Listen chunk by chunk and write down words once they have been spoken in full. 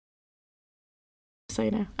So,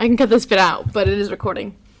 you know, I can cut this bit out, but it is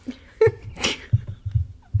recording.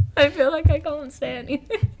 I feel like I can't say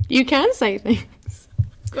anything. You can say things.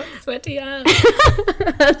 Got sweaty hands.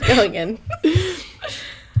 That's going in.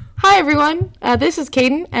 Hi, everyone. This is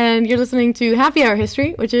Caden, and you're listening to Happy Hour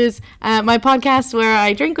History, which is my podcast where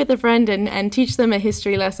I drink with a friend and teach them a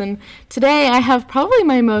history lesson. Today, I have probably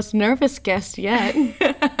my most nervous guest yet,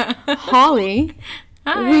 Holly.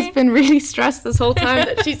 Hi. Who's been really stressed this whole time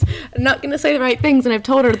that she's not going to say the right things, and I've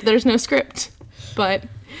told her that there's no script. But,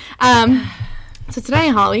 so today,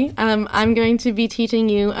 Holly, I'm going to be teaching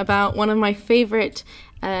you about one of my favorite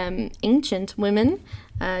ancient women,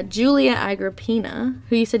 Julia Agrippina,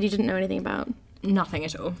 who you said you didn't know anything about. Nothing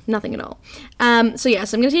at all. Nothing at all. So I'm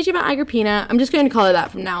going to teach you about Agrippina. I'm just going to call her that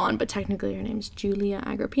from now on, but technically her name's Julia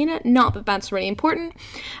Agrippina. Not that that's really important.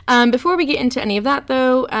 Before we get into any of that,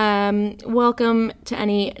 though, welcome to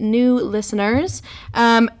any new listeners.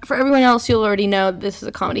 For everyone else, you'll already know this is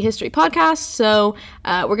a comedy history podcast, so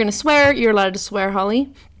we're going to swear. You're allowed to swear,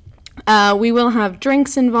 Holly. We will have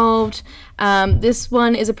drinks involved. This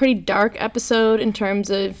one is a pretty dark episode in terms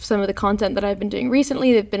of some of the content that I've been doing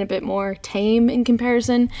recently. They've been a bit more tame in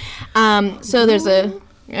comparison. So there's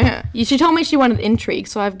she told me she wanted intrigue,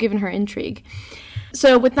 so I've given her intrigue.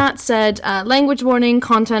 So with that said, language warning,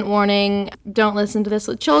 content warning, don't listen to this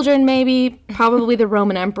with children maybe. Probably the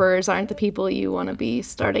Roman emperors aren't the people you want to be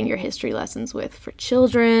starting your history lessons with for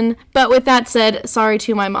children. But with that said, sorry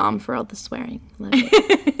to my mom for all the swearing.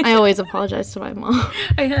 I always apologize to my mom.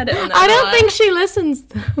 I heard it on that. I don't think she listens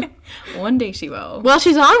though. One day she will. Well,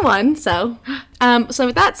 she's on one, so. So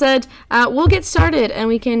with that said, we'll get started and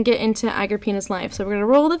we can get into Agrippina's life. So we're going to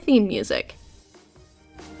roll the theme music.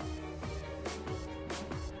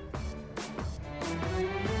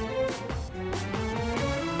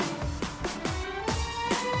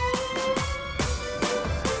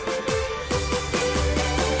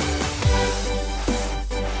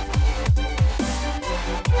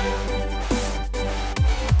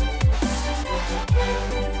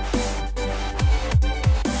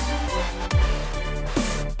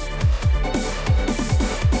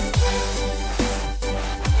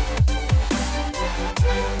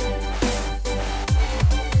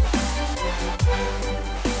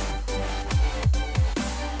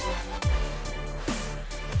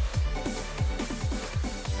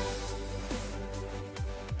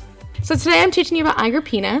 So today I'm teaching you about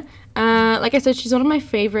Agrippina. Like I said, she's one of my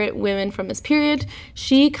favorite women from this period.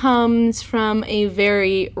 She comes from a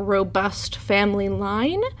very robust family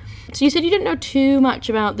line. So you said you didn't know too much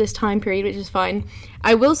about this time period, which is fine.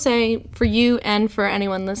 I will say, for you and for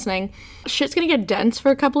anyone listening, shit's gonna get dense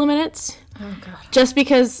for a couple of minutes. Oh, God. Just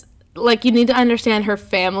because, you need to understand her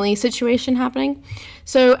family situation happening.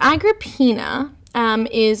 So Agrippina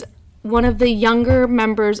is one of the younger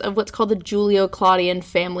members of what's called the Julio-Claudian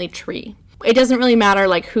family tree. It doesn't really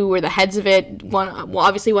matter, who were the heads of it. One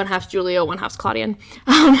half's Julio, one half's Claudian.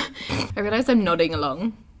 I realize I'm nodding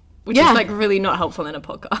along, which is, really not helpful in a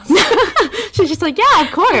podcast. She's just like, yeah,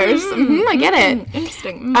 of course. I get it.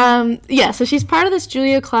 Interesting. So she's part of this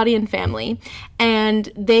Julio-Claudian family,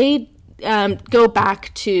 and they go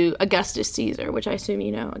back to Augustus Caesar, which I assume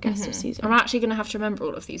you know Augustus Caesar. I'm actually going to have to remember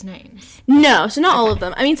all of these names. No, so not all of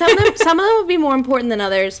them. I mean, some of them will be more important than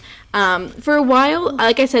others. For a while,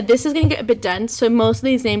 like I said, this is going to get a bit dense, so most of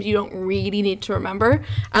these names you don't really need to remember.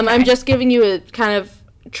 I'm just giving you a kind of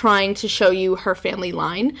trying to show you her family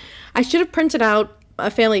line. I should have printed out a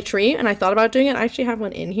family tree, and I thought about doing it. I actually have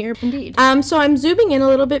one in here. Indeed. So I'm zooming in a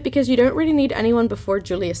little bit because you don't really need anyone before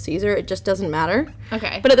Julius Caesar. It just doesn't matter.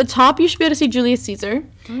 Okay. But at the top, you should be able to see Julius Caesar.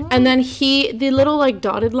 Oh. And then the little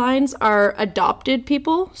dotted lines are adopted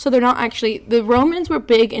people. So they're not actually, the Romans were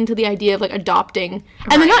big into the idea of adopting.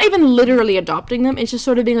 And they're not even literally adopting them. It's just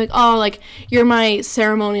sort of being you're my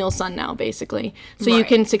ceremonial son now, basically. So you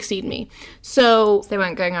can succeed me. So they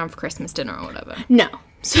weren't going around for Christmas dinner or whatever. No.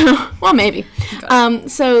 So, well, maybe.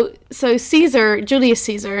 So Julius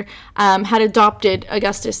Caesar, had adopted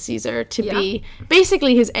Augustus Caesar to be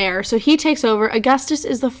basically his heir. So he takes over. Augustus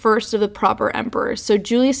is the first of the proper emperors. So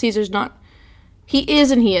Julius Caesar's not, he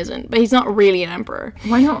is and he isn't, but he's not really an emperor.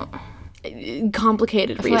 Why not?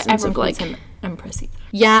 Complicated reasons of him Emperor Caesar.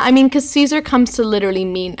 Yeah, I mean, because Caesar comes to literally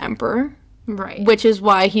mean emperor. Right. Which is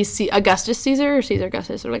why he's Augustus Caesar, or Caesar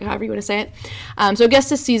Augustus, or however you want to say it. So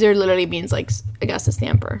Augustus Caesar literally means Augustus the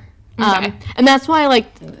emperor. Okay. And that's why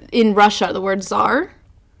in Russia the word Tsar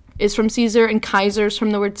is from Caesar and Kaiser's from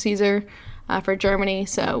the word Caesar. for Germany,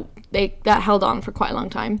 so that held on for quite a long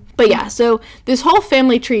time. But yeah, so this whole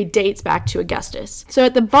family tree dates back to Augustus. So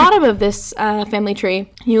at the bottom of this family tree,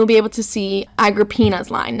 you will be able to see Agrippina's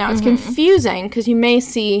line. Now it's confusing because you may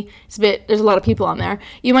see there's a lot of people on there.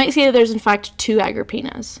 You might see that there's in fact 2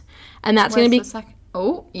 Agrippinas, and that's going to be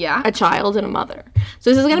a child and a mother. So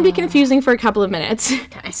this is going to be confusing for a couple of minutes.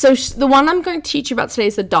 Okay. So the one I'm going to teach you about today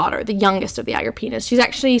is the daughter, the youngest of the Agrippinas. She's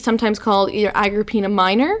actually sometimes called either Agrippina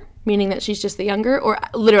Minor, meaning that she's just the younger, or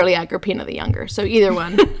literally Agrippina the younger. So either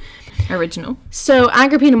one. Original. So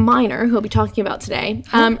Agrippina Minor, who we'll be talking about today,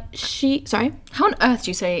 sorry? How on earth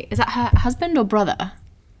do you say, is that her husband or brother?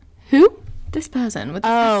 Who? This person with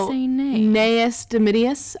the same name. Gnaeus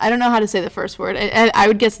Domitius. I don't know how to say the first word. I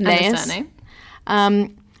would guess Gnaeus. And the surname?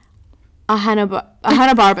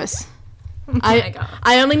 Ahenobarbus. Oh my God.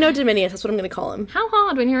 I only know Domitius. That's what I'm going to call him. How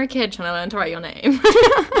hard when you're a kid trying to learn to write your name?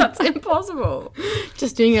 That's impossible.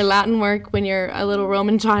 Just doing your Latin work when you're a little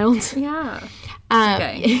Roman child. Yeah.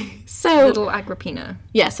 Okay. So little Agrippina.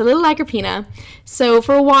 Yes, a little Agrippina. So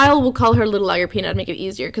for a while, we'll call her Little Agrippina to make it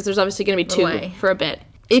easier, because there's obviously going to be 2 for a bit.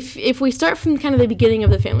 If we start from kind of the beginning of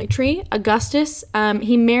the family tree, Augustus,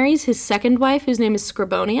 he marries his second wife, whose name is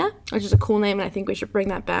Scribonia, which is a cool name, and I think we should bring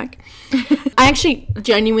that back. I actually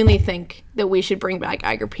genuinely think that we should bring back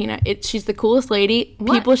Agrippina. She's the coolest lady.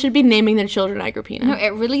 What? People should be naming their children Agrippina. No,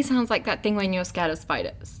 it really sounds like that thing when you're scared of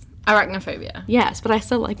spiders. Arachnophobia. Yes, but I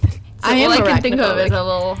still like this. So all I can think of is a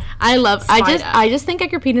little spider. I just think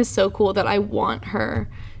Agrippina is so cool that I want her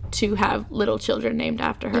to have little children named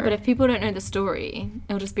after her. Yeah, but if people don't know the story,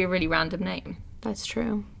 it'll just be a really random name. That's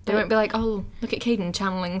true. They won't be like, oh, look at Caden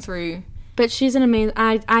channeling through. But she's an amazing.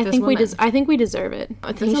 I think we deserve it.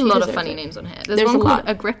 There's a lot of funny names on here. There's one called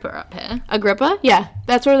Agrippa up here. Agrippa? Yeah,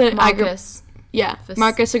 that's where the Marcus.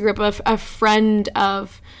 Marcus Agrippa, a friend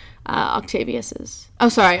of Octavius's. Oh,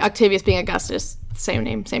 sorry, Octavius being Augustus, same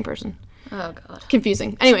name, same person. Oh, God.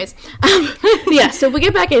 Confusing. Anyways, so if we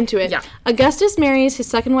get back into it, Augustus marries his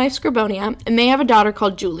second wife, Scribonia, and they have a daughter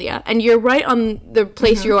called Julia. And you're right on the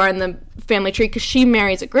place you are in the family tree, because she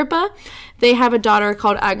marries Agrippa. They have a daughter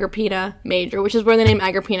called Agrippina Major, which is where the name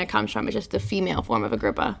Agrippina comes from. It's just the female form of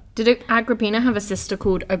Agrippa. Did Agrippina have a sister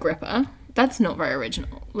called Agrippa? That's not very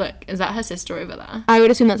original. Look, is that her sister over there? I would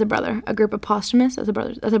assume that's a brother. Agrippa Postumus, that's a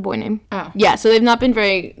brother. That's a boy name. Oh. Yeah, so they've not been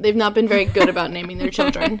very good about naming their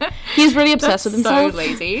children. He's really obsessed with himself. So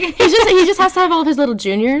lazy. He just has to have all of his little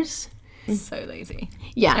juniors. So lazy.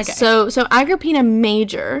 Yeah. Okay. So Agrippina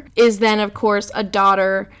Major is then, of course, a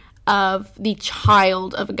daughter of the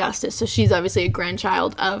child of Augustus. So she's obviously a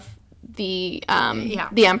grandchild of the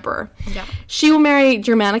emperor. Yeah. She will marry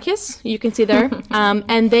Germanicus, you can see there,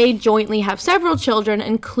 and they jointly have several children,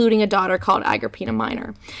 including a daughter called Agrippina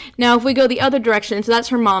Minor. Now, if we go the other direction, so that's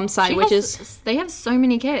her mom's side, they have so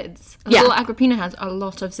many kids. Little Agrippina has a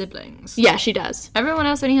lot of siblings. Yeah, she does. Everyone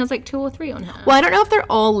else only has like 2 or 3 on her. Well, I don't know if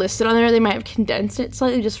they're all listed on there. They might have condensed it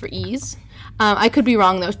slightly just for ease. I could be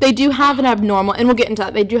wrong, though. They do have an abnormal, and we'll get into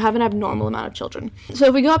that, they do have an abnormal amount of children. So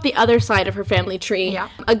if we go up the other side of her family tree,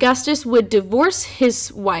 Augustus would divorce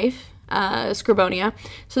his wife, Scribonia,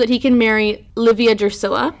 so that he can marry Livia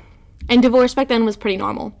Drusilla, and divorce back then was pretty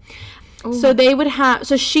normal. Ooh. So they would have,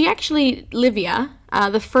 Livia,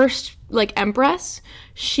 the first, empress,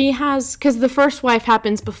 she has, because the first wife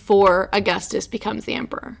happens before Augustus becomes the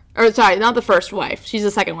emperor. Or, sorry, not the first wife. She's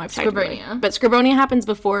the second wife, Scribonia. But Scribonia happens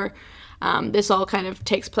before this all kind of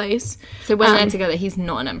takes place. So when they're together, he's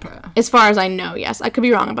not an emperor? As far as I know, yes. I could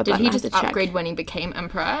be wrong about that. Did he just upgrade when he became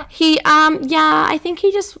emperor? I think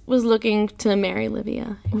he just was looking to marry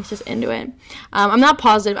Livia. He was just into it. I'm not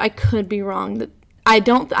positive. I could be wrong. I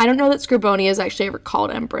don't know that Scribonia is actually ever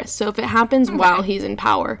called empress. So if it happens while he's in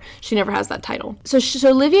power, she never has that title. So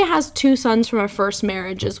Livia has 2 sons from her first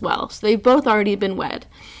marriage as well. So they've both already been wed.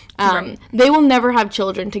 They will never have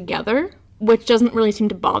children together, which doesn't really seem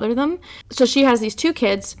to bother them. So she has these 2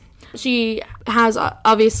 kids. She has,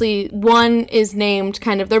 obviously, one is named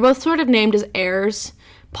they're both sort of named as heirs,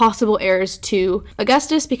 possible heirs to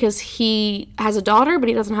Augustus, because he has a daughter, but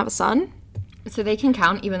he doesn't have a son. So they can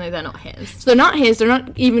count even though they're not his. So they're not his, they're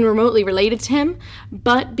not even remotely related to him,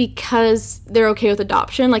 but because they're okay with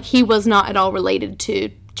adoption, he was not at all related to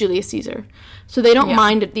Julius Caesar. So they don't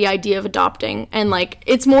mind the idea of adopting, and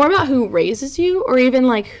it's more about who raises you, or even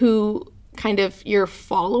who kind of you're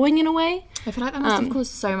following in a way. I feel like that must have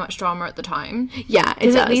caused so much drama at the time. Yeah,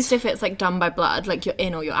 because at least if it's done by blood, you're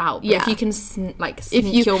in or you're out. But if you can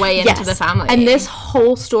sneak your way into the family. And this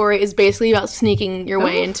whole story is basically about sneaking your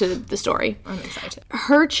way into the story. I'm excited.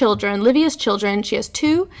 Her children, Livia's children, she has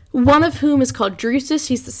 2. One of whom is called Drusus.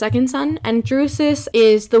 He's the second son, and Drusus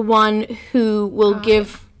is the one who will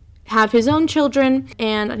give have his own children,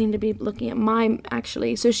 and I need to be looking at mine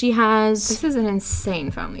actually. So she has. This is an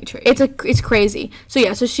insane family tree. It's crazy. So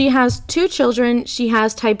yeah, so she has 2 children. She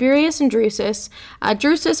has Tiberius and Drusus.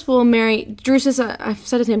 Drusus will marry. Drusus, I've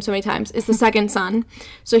said his name so many times, is the second son.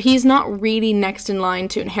 So he's not really next in line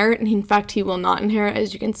to inherit, and in fact, he will not inherit,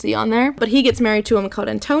 as you can see on there. But he gets married to a woman called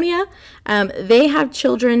Antonia. They have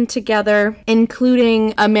children together,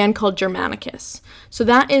 including a man called Germanicus. So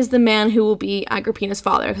that is the man who will be Agrippina's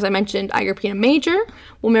father, because I mentioned Agrippina Major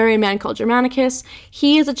will marry a man called Germanicus.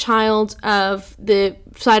 He is a child of the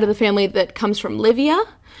side of the family that comes from Livia.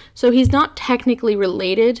 So he's not technically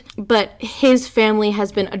related, but his family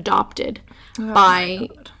has been adopted by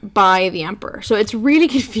the emperor. So it's really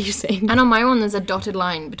confusing. And on my one, there's a dotted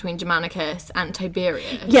line between Germanicus and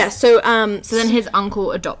Tiberius. Yes, so then his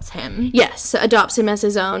uncle adopts him. Yes, adopts him as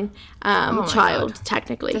his own child, God.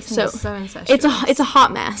 technically. This so is so incestuous. it's a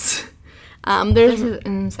hot mess. This is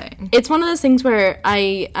insane. It's one of those things where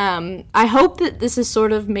I hope that this has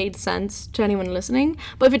sort of made sense to anyone listening.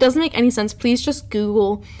 But if it doesn't make any sense, please just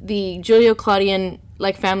Google the Julio-Claudian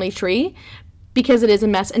family tree, because it is a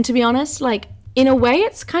mess. And to be honest, in a way,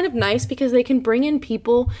 it's kind of nice because they can bring in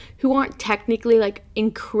people who aren't technically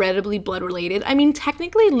incredibly blood related. I mean,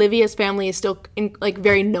 technically, Livia's family is still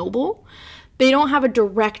very noble. They don't have a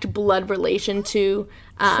direct blood relation to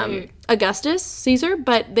Augustus Caesar,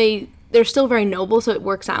 but they're still very noble, so it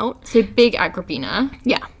works out. So big Agrippina.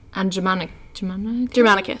 Yeah. And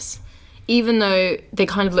Germanicus. Even though they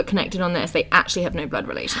kind of look connected on this, they actually have no blood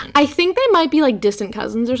relation. I think they might be distant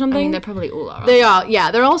cousins or something. I mean, they probably all are. They are,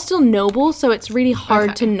 yeah. They're all still noble, so it's really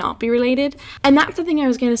hard to not be related. And that's the thing I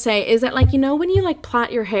was going to say, is that, when you,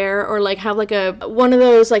 plait your hair or, have, one of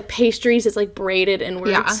those, pastries that's, braided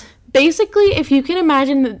inwards. Yeah. Basically, if you can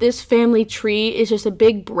imagine that this family tree is just a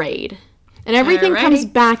big braid. And everything comes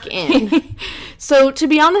back in. So, to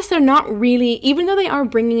be honest, they're not really, even though they are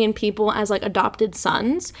bringing in people as, adopted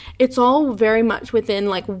sons, it's all very much within,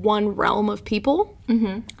 one realm of people.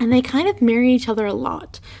 Mm-hmm. And they kind of marry each other a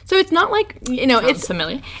lot. So, it's not Sounds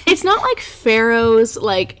familiar. It's not like pharaohs,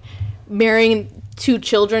 marrying 2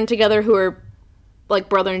 children together who are,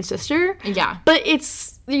 brother and sister. Yeah. But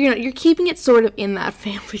it's, you're keeping it sort of in that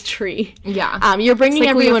family tree. Yeah. You're bringing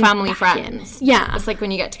everyone family back friends. In. Yeah. It's like when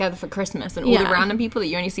you get together for Christmas and all the random people that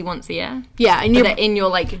you only see once a year. Yeah. And they're in your,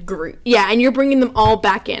 group. Yeah, and you're bringing them all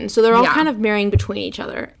back in. So they're all kind of marrying between each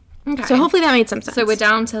other. Okay. So hopefully that made some sense. So we're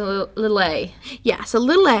down to little A. Yeah, so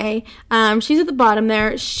little A, she's at the bottom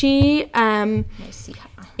there. She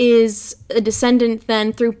is a descendant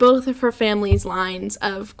then through both of her family's lines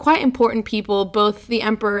of quite important people, both the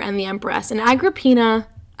emperor and the empress. And Agrippina,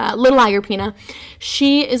 little Agrippina,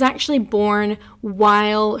 she is actually born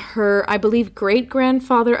while her, I believe,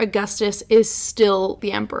 great-grandfather Augustus is still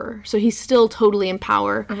the emperor. So he's still totally in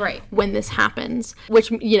power when this happens, which,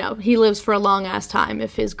 he lives for a long-ass time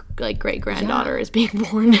if his, great-granddaughter is being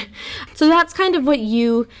born. So that's kind of what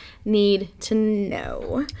you need to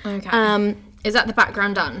know. Okay. Is that the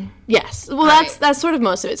background done? Yes. Well, that's sort of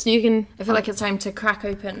most of it. So you can... I feel like it's time to crack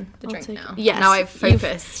open the drink now. Yes. Now I've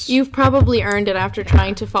focused. You've probably earned it after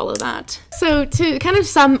trying to follow that. So to kind of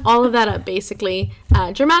sum all of that up, basically,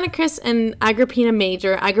 Germanicus and Agrippina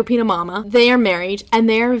Major, Agrippina Mama, they are married, and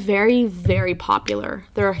they are very, very popular.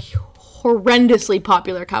 They're a horrendously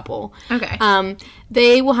popular couple. Okay.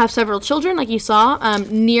 They will have several children, like you saw.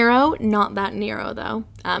 Nero, not that Nero, though.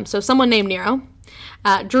 So someone named Nero.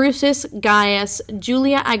 Drusus, Gaius,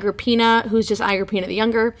 Julia Agrippina, who's just Agrippina the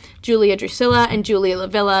Younger, Julia Drusilla, and Julia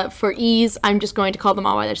Livilla. For ease, I'm just going to call them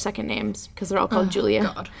all by their second names, because they're all called Julia.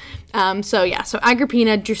 God. So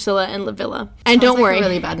Agrippina, Drusilla, and Livilla. And don't worry. A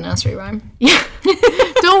really bad nursery rhyme. Yeah.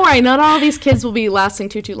 Don't worry, not all these kids will be lasting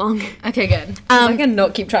too long. Okay, good. I can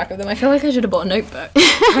not keep track of them. I feel like I should have bought a notebook.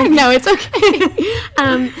 No, it's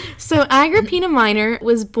okay. So Agrippina Minor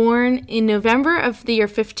was born in November of the year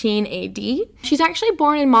 15 AD. She's actually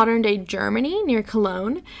born in modern-day Germany, near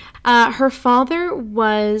Cologne. Her father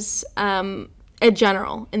was a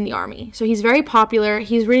general in the army. So he's very popular.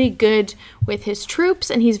 He's really good with his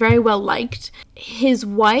troops, and he's very well liked. His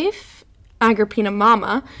wife, Agrippina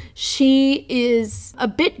Mama, she is a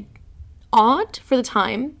bit odd for the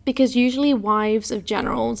time, because usually wives of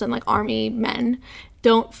generals and army men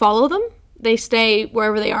don't follow them. They stay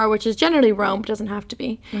wherever they are, which is generally Rome, but doesn't have to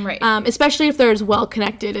be. Right. Especially if they're as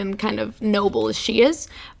well-connected and kind of noble as she is.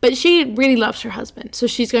 But she really loves her husband, so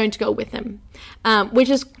she's going to go with him, which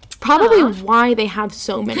is probably why they have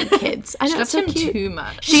so many kids. I know, she loves so him cute. too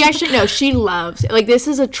much. She actually, no, she loves, this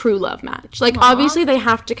is a true love match. Obviously they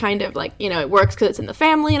have to kind of, it works because it's in the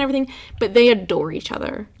family and everything, but they adore each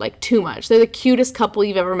other, too much. They're the cutest couple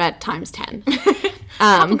you've ever met times 10.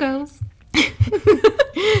 Couple girls.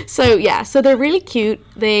 So yeah, so they're really cute.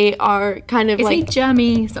 They are kind of Is he like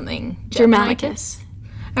Jeremy something? Germanicus.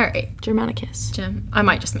 All right. Germanicus. I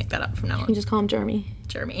might just make that up from now You on. just call him Jeremy.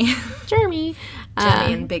 Jeremy. Jeremy.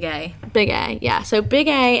 Jeremy and Big A. Big A, yeah. So Big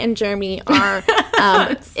A and Jeremy are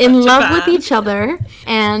in love with each other,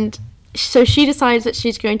 and so she decides that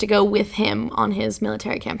she's going to go with him on his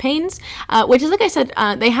military campaigns, which is, like I said,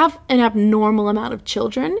 they have an abnormal amount of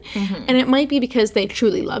children, and it might be because they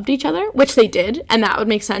truly loved each other, which they did, and that would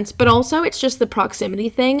make sense, but also it's just the proximity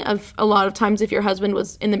thing of a lot of times if your husband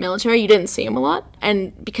was in the military, you didn't see him a lot,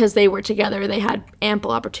 and because they were together, they had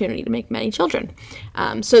ample opportunity to make many children.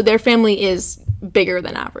 So their family is bigger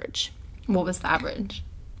than average. What was the average?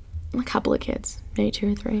 A couple of kids, maybe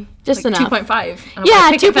 2 or 3, just Like enough. 2.5. Yeah,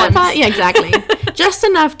 2.5. Yeah, exactly. Just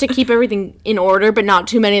enough to keep everything in order, but not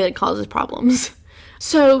too many that causes problems.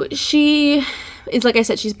 So she is, like I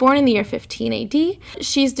said, she's born in the year 15 AD.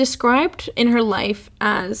 She's described in her life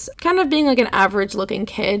as kind of being like an average-looking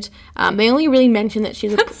kid. They only really mention that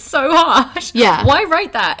she's a... That's so harsh. Yeah. Why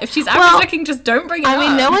write that? If she's average looking, just don't bring it up. I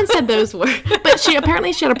mean, no one said those words, but she had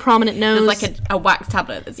a prominent nose. There's like a wax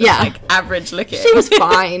tablet that's just like average looking. She was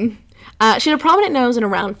fine. She had a prominent nose and a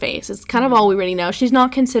round face. It's kind of all we really know. She's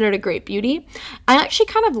not considered a great beauty. I actually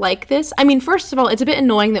kind of like this. I mean, first of all, it's a bit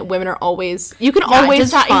annoying that women are always... You can always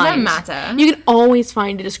does that find... even matter? You can always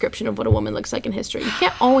find a description of what a woman looks like in history. You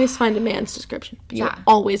can't always find a man's description, but you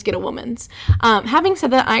always get a woman's. Having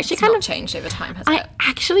said that, I actually It's not changed over time, has I it?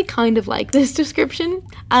 actually kind of like this description,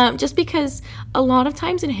 just because a lot of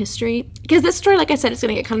times in history... Because this story, like I said, it's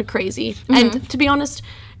going to get kind of crazy. And to be honest...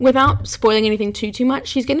 Without spoiling anything too much,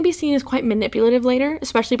 she's going to be seen as quite manipulative later,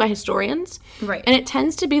 especially by historians. Right. And it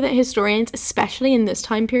tends to be that historians, especially in this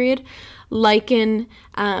time period, liken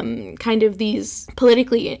kind of these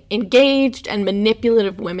politically engaged and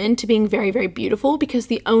manipulative women to being very, very beautiful because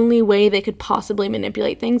the only way they could possibly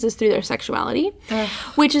manipulate things is through their sexuality.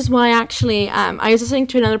 Which is why, actually, I was listening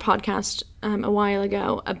to another podcast a while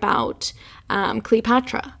ago about...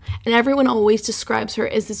 Cleopatra, and everyone always describes her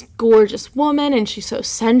as this gorgeous woman, and she's so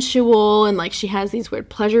sensual, and like she has these weird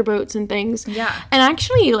pleasure boats and things. Yeah. And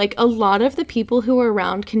actually, like a lot of the people who are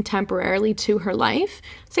around contemporarily to her life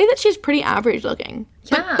say that she's pretty average looking.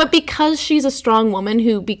 Yeah. But because she's a strong woman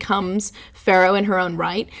who becomes pharaoh in her own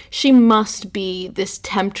right, she must be this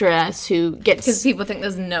temptress who gets... Because people think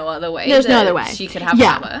there's no other way. There's no other way. She could have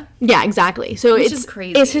yeah. power. Yeah, exactly. So Which it's is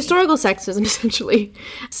crazy. It's historical sexism, essentially.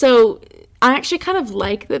 So I actually kind of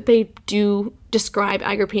like that they do describe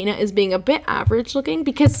Agrippina as being a bit average looking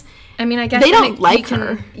because I mean, I guess they don't like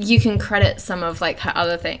her. You can credit some of like her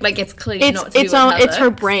other things. Like it's clearly not to do with it's her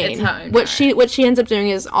looks. brain. It's her own What she ends up doing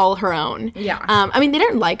is all her own. Yeah. I mean, they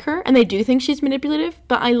don't like her and they do think she's manipulative,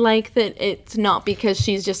 but I like that it's not because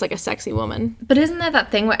she's just like a sexy woman. But isn't there that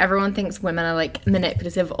thing where everyone thinks women are like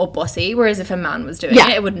manipulative or bossy, whereas if a man was doing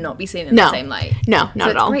it would not be seen in the same light. No,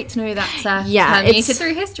 not at all. It's great to know that's it's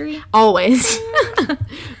through history. Always.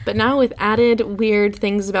 But now with added weird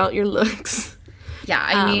things about your looks. Yeah,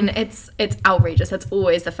 I mean, it's outrageous. That's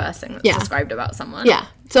always the first thing that's described about someone. Yeah.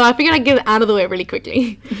 So I figured I'd get it out of the way really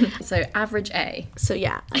quickly. So average A. So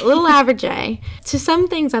yeah, a little average A. To sum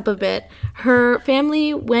things up a bit, her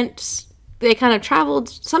family they kind of traveled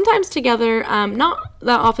sometimes together, not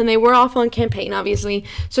that often. They were off on campaign, obviously.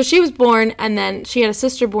 So she was born, and then she had a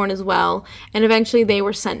sister born as well. And eventually they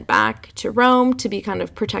were sent back to Rome to be kind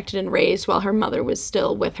of protected and raised while her mother was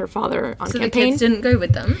still with her father on So campaign. the kids didn't go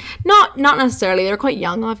with them? Not necessarily. They were quite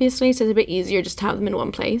young, obviously, so it's a bit easier just to have them in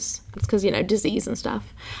one place. It's because, disease and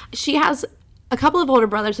stuff. She has a couple of older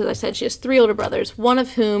brothers, as I said. She has 3 older brothers, one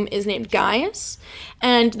of whom is named Gaius.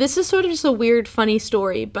 And this is sort of just a weird, funny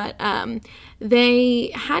story, but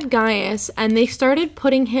they had Gaius, and they started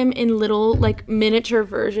putting him in little, like, miniature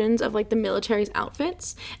versions of, like, the military's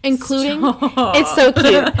outfits, including... Stop. It's so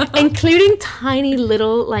cute. Including tiny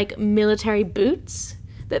little, like, military boots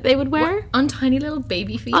that they would wear. What? On tiny little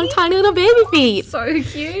baby feet? On tiny little baby feet. So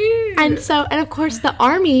cute. And of course the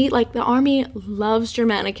army loves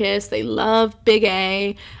Germanicus. They love Big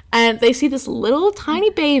A. And they see this little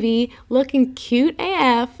tiny baby looking cute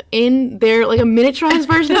AF in their, like, a miniaturized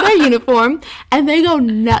version of their uniform. And they go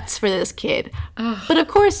nuts for this kid. Ugh. But of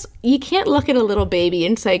course, you can't look at a little baby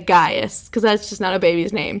and say Gaius, because that's just not a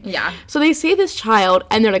baby's name. Yeah. So they see this child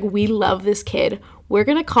and they're like, we love this kid. We're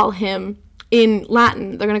going to call him, in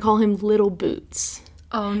Latin, they're going to call him Little Boots.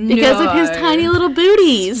 Oh, no. Because of his tiny little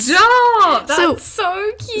booties. Stop! That's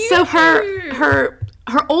so cute. So her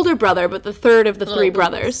older brother, but the third of the 3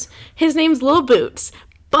 brothers, his name's Little Boots.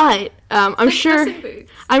 But I'm sure,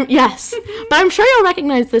 yes, but I'm sure you'll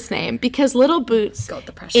recognize this name because Little Boots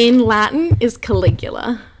in Latin is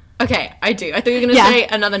Caligula. Okay, I do. I thought you were going to say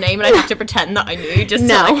another name and I'd have to pretend that I knew just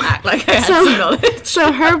to act like I had some knowledge.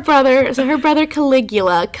 So her brother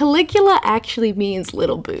Caligula actually means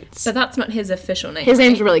Little Boots. So that's not his official name. His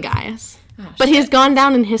name's really Gaius. Oh, but he's gone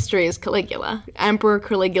down in history as Caligula. Emperor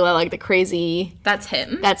Caligula, like the crazy... That's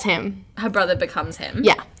him? That's him. Her brother becomes him?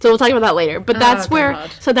 Yeah. So we'll talk about that later. But that's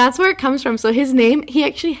that's where it comes from. So his name, he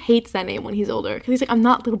actually hates that name when he's older. Because he's like, I'm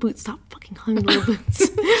not Little Boots. Stop fucking calling me Little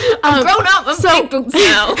Boots. I'm grown up. I'm Big Boots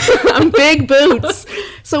now. I'm Big Boots.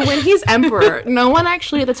 So when he's emperor, no one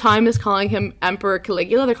actually at the time is calling him Emperor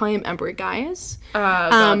Caligula. They're calling him Emperor Gaius. Oh,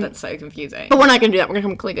 God, that's so confusing. But we're not going to do that. We're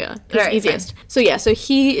going to call him Caligula. It's easiest. Fine. So yeah, so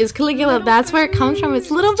he is Caligula. That's where it comes from.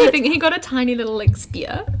 It's Little Boots. Do you think he got a tiny little, like,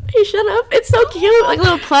 spear? He should have. It's so cute. Like a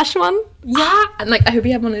little plush one. Yeah. And, like, I hope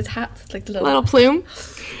he had one of his hats. Like, the little plume.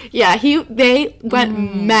 Yeah, they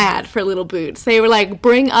went mad for Little Boots. They were like,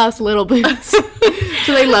 bring us Little Boots.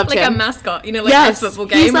 So they loved him. Like a mascot, you know, like a football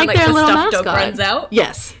game. He's like when, their the little stuffed mascot. dog runs out.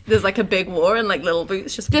 Yes. There's like a big war and like Little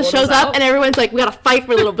Boots just shows up and everyone's like, we gotta fight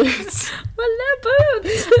for Little Boots. We're Little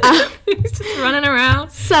Boots. He's just running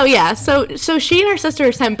around. So yeah, so she and her sister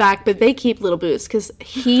are sent back, but they keep Little Boots because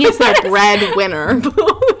he is their breadwinner.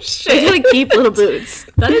 Bullshit. They're gonna keep Little Boots.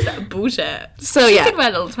 That is bullshit. So she could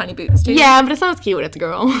wear little tiny boots too. Yeah, but it's not as cute when it's a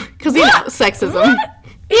girl. Because, you know, sexism. What?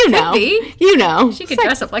 You know. You know. She could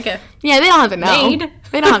dress up like a Yeah, they don't have to know. maid.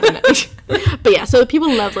 They don't have to know. But yeah, so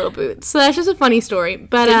people love Little Boots. So that's just a funny story.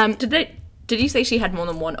 But did you say she had more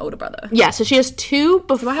than one older brother? Yeah, so she has two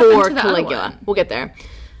before Caligula. We'll get there.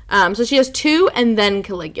 So she has two and then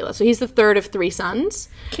Caligula. So he's the third of three sons.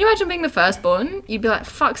 Can you imagine being the firstborn? You'd be like,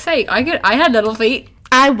 fuck's sake, I had little feet.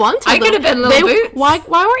 I could have been Little Boots. Why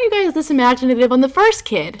weren't you guys this imaginative on the first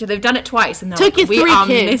kid? They've done it twice and Took like, you 3 we are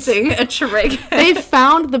kids. missing a trick. They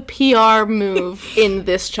found the PR move in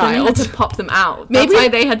this child. They had to pop them out. That's why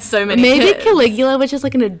they had so many kids. Caligula was just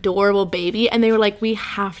like an adorable baby and they were like, we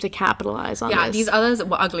have to capitalize on this. Yeah, these others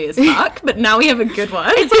were ugly as fuck, but now we have a good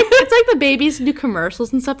one. It's like the babies who do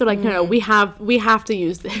commercials and stuff. They're like, no, we have to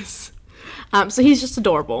use this. So he's just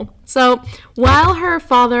adorable. So while her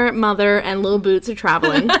father, mother, and Little Boots are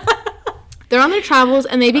traveling, they're on their travels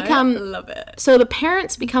and they become... I love it. So the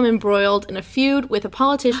parents become embroiled in a feud with a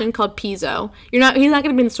politician called Piso. He's not going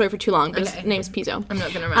to be in the story for too long, but his name's Piso. I'm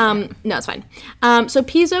not going to remember him. No, it's fine. So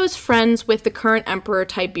Piso is friends with the current emperor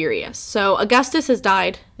Tiberius. So Augustus has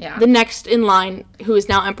died. Yeah. The next in line, who is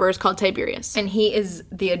now emperor, is called Tiberius. And he is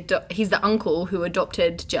he's the uncle who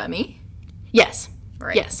adopted Jeremy. Yes.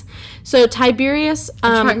 Right. Yes. So Tiberius...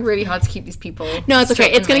 I'm trying really hard to keep these people... No, it's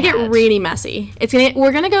okay. It's going to get really messy.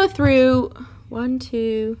 We're going to go through 1,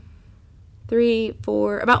 2, 3,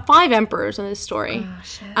 4, about 5 emperors in this story. Oh,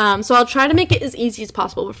 shit. So I'll try to make it as easy as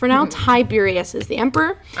possible. But for now, Tiberius is the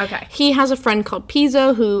emperor. Okay. He has a friend called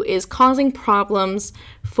Piso who is causing problems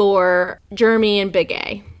for Jeremy and Big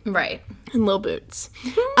A. Right. And Little Boots.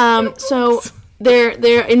 So...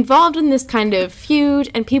 They're involved in this kind of feud,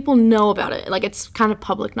 and people know about it. Like, it's kind of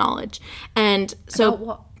public knowledge. And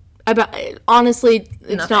so... About what? Honestly,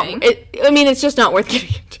 it's Nothing. not... it's just not worth getting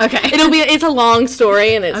into. Okay. It's a long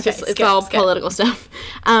story, and it's all political stuff.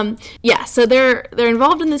 Yeah, so they're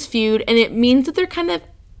involved in this feud, and it means that they're kind of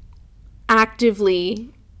actively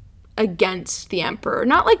against the emperor.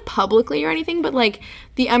 Not, like, publicly or anything, but, like,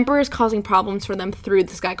 the emperor is causing problems for them through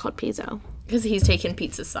this guy called Piso. Because he's taken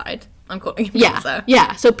Pizza's side. I'm calling him Pizza.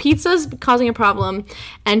 Yeah. So Pizza's causing a problem,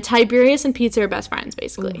 and Tiberius and Pizza are best friends,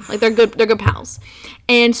 basically. Oof. Like, they're good pals.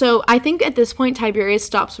 And so I think at this point, Tiberius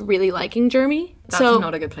stops really liking Jeremy. That's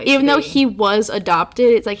not a good place even to though be. he was adopted,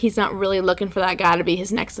 it's like he's not really looking for that guy to be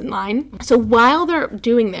his next in line. So while they're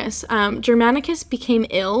doing this, Germanicus became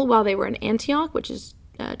ill while they were in Antioch, which is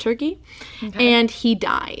Turkey, and he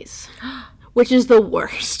dies, which is the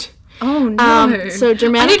worst. Oh, no. So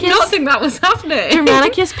Germanicus... I did not think that was happening.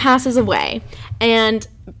 Germanicus passes away, and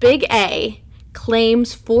Big A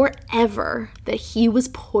claims forever that he was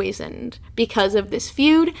poisoned because of this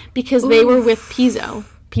feud, because they were with Pizza.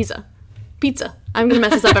 I'm going to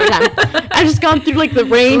mess this up every time. I've just gone through, like, the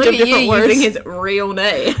range of different words. Using his real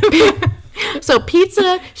name. So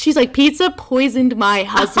she's like, Pizza poisoned my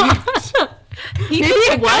husband. Maybe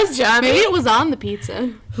it was on the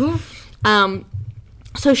pizza.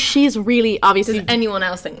 So she's really obviously... Does anyone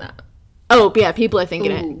else think that? Oh, yeah, people are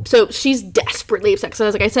thinking it. So she's desperately upset. So,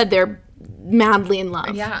 like I said, they're madly in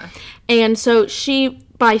love. Yeah. And so she,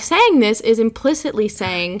 by saying this, is implicitly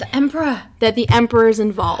saying... The emperor. That the emperor is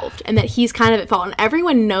involved and that he's kind of at fault. And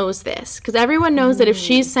everyone knows this. Because everyone knows that if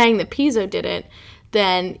she's saying that Piso did it,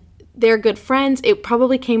 then they're good friends. It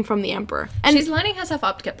probably came from the emperor. And she's lining herself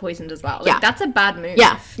up to get poisoned as well. Like, that's a bad move.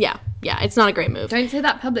 Yeah, it's not a great move. Don't say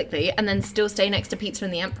that publicly and then still stay next to Pizza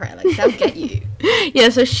and the Emperor. Like, they'll get you. Yeah,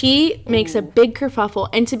 so she makes a big kerfuffle.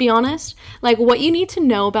 And to be honest, like, what you need to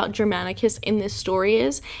know about Germanicus in this story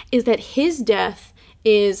is that his death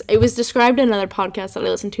it was described in another podcast that I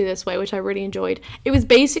listened to this way, which I really enjoyed. It was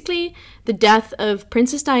basically the death of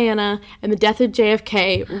Princess Diana and the death of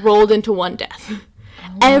JFK rolled into one death.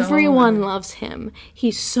 Everyone loves him.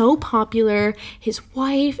 He's so popular. His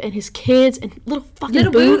wife and his kids and little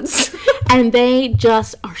boots. And they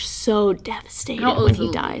just are so devastated when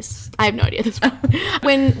he dies. I have no idea at this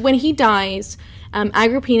point. When he dies,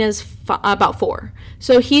 Agrippina's about 4.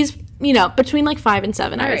 So he's, between like 5 and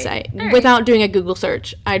 7, I would say. Without doing a Google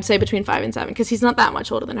search, I'd say between 5 and 7, because he's not that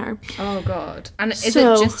much older than her. Oh, God. And is it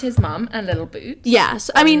just his mum and little boots? Yes.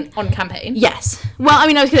 On campaign? Yes. Well,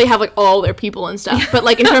 obviously they have like all their people and stuff, but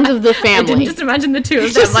like in terms of the family. I didn't just imagine the two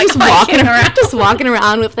of them like walking around. Just walking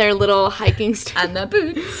around with their little hiking stuff. And their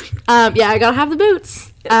boots. Yeah, I gotta have the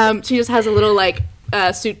boots. She just has a little like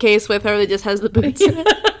suitcase with her that just has the boots in it.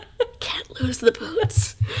 Can't lose the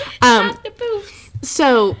boots. The boots.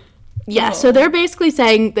 So... yeah, so they're basically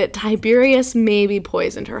saying that Tiberius maybe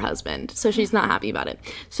poisoned her husband, so she's not happy about it.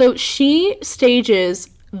 So she stages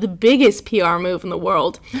the biggest PR move in the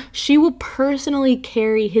world. She will personally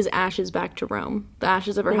carry his ashes back to Rome, the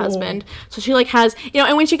ashes of her husband. So she like has,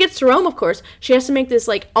 and when she gets to Rome, of course, she has to make this,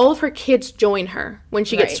 like, all of her kids join her when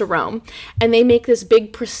she gets to Rome. And they make this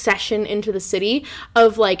big procession into the city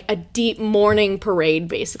of like a deep mourning parade,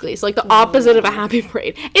 basically. So like the opposite of a happy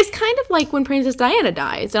parade. It's kind of like when Princess Diana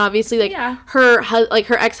dies. And obviously like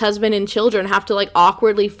her ex-husband and children have to like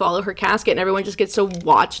awkwardly follow her casket, and everyone just gets to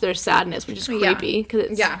watch their sadness, which is creepy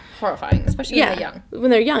because it's horrifying, especially when they're young.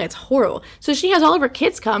 When they're young, it's horrible. So she has all of her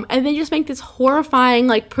kids come, and they just make this horrifying,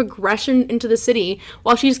 like, progression into the city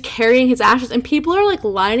while she's carrying his ashes, and people are, like,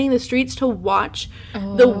 lining the streets to watch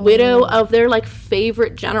the widow of their, like,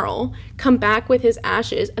 favorite general come back with his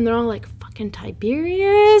ashes, and they're all like, fucking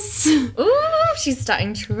Tiberius. Ooh, she's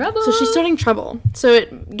starting trouble. So she's starting trouble. So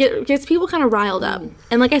it gets people kind of riled up.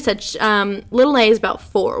 And like I said, little A is about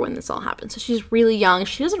 4 when this all happens. So she's really young.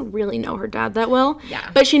 She doesn't really know her dad that well. Yeah.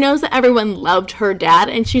 But she knows that everyone loved her dad.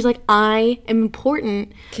 And she's like, I am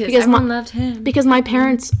important. Because everyone loved him. Because my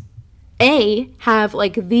parents, A, have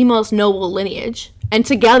like the most noble lineage. And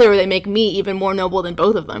together they make me even more noble than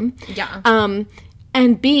both of them. Yeah.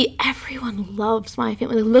 And B, everyone loves my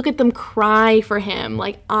family. Like, look at them cry for him.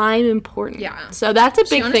 Like, I'm important. Yeah. So that's a big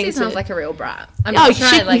thing. She honestly sounds like a real brat. I'm not sure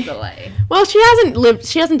I like the lay. Well, she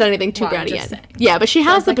hasn't done anything too bratty yet. Saying. Yeah, but she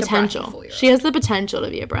has the potential. She has the potential to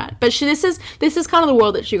be a brat. But this is kind of the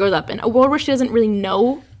world that she grows up in. A world where she doesn't really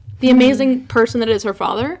know the amazing person that is her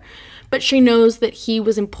father. But she knows that he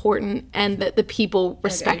was important and that the people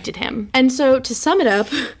respected him. And so, to sum it up,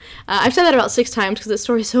 I've said that about 6 times because the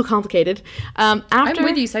story is so complicated. I'm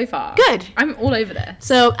with you so far. Good. I'm all over this.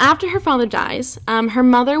 So, after her father dies, her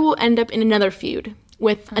mother will end up in another feud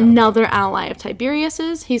with another ally of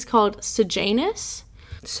Tiberius's. He's called Sejanus.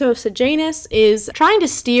 So Sejanus is trying to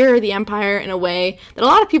steer the empire in a way that a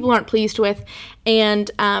lot of people aren't pleased with,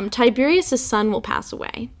 and Tiberius' son will pass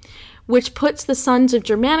away, which puts the sons of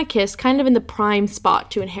Germanicus kind of in the prime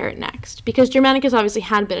spot to inherit next. Because Germanicus obviously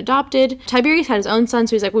had been adopted. Tiberius had his own son,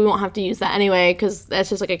 so he's like, we won't have to use that anyway, because that's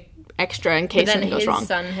just like an extra in case something goes wrong. His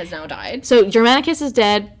son has now died. So Germanicus is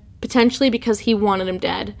dead, potentially because he wanted him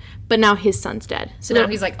dead, but now his son's dead. So now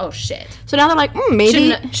he's like, oh shit. So now they're like,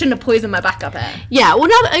 maybe... Shouldn't have poisoned my backup heir. Yeah, well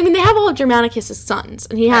now, they have all of Germanicus' sons,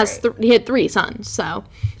 and he has he had 3 sons, so...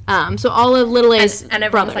 so all of Little A's and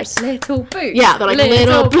everyone's brothers. Like, little boots. Yeah, they're like,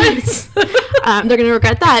 little boots. They're going to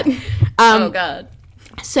regret that. Oh, God.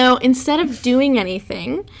 So instead of doing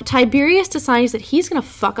anything, Tiberius decides that he's going to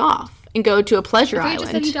fuck off and go to a pleasure island. You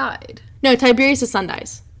just said he died. No, Tiberius' son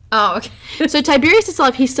dies. Oh, okay. So Tiberius is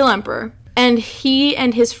still, he's still emperor. And he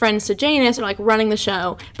and his friend Sejanus are, like, running the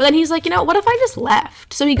show. But then he's like, what if I just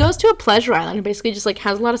left? So he goes to a pleasure island and basically just, like,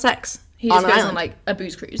 has a lot of sex. He just goes on, like, a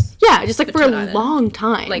booze cruise. Yeah, just, like, for a long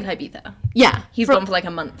time. Like Ibiza. Yeah. He's gone for, like,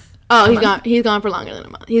 a month. Oh, he's gone for longer than a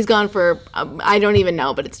month. He's gone for, I don't even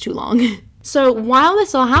know, but it's too long. So while this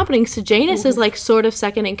is all happening, Sejanus is, like, sort of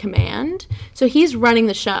second in command. So he's running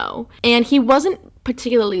the show. And he wasn't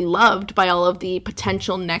particularly loved by all of the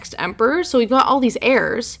potential next emperors. So we've got all these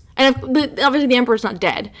heirs. And obviously the emperor's not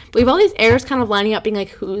dead. But we have all these heirs kind of lining up being like,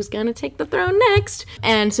 who's going to take the throne next?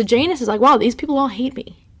 And Sejanus is like, wow, these people all hate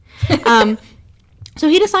me. So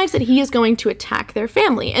he decides that he is going to attack their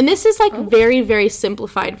family. And this is like very, very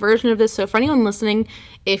simplified version of this. So for anyone listening,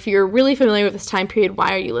 if you're really familiar with this time period,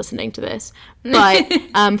 why are you listening to this?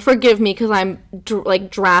 But forgive me because I'm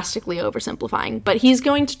drastically oversimplifying. But he's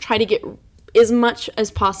going to try to get as much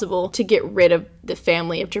as possible to get rid of the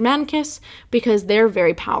family of Germanicus because they're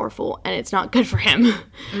very powerful and it's not good for him.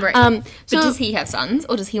 Right. But does he have sons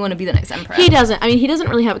or does he want to be the next emperor? He doesn't. I mean, he doesn't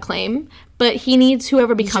really have a claim, but he needs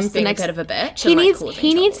whoever becomes the next. He's just being a bit of a bitch.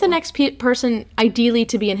 He needs the next person ideally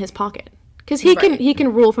to be in his pocket because he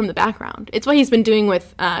can rule from the background. It's what he's been doing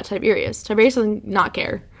with Tiberius. Tiberius does not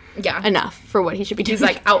care. Yeah. Enough for what he should be doing. He's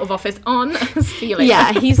like out of office on. See you later.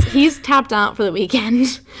 Yeah, he's tapped out for the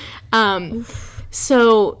weekend.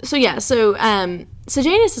 So Sejanus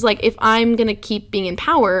is like, if I'm gonna keep being in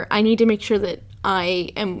power, I need to make sure that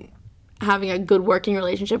I am having a good working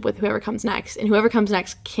relationship with whoever comes next, and whoever comes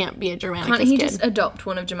next can't be a Germanicus Can't he kid. just adopt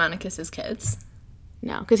one of Germanicus's kids?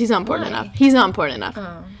 No, because he's not important enough. He's not important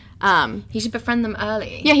enough. He should befriend them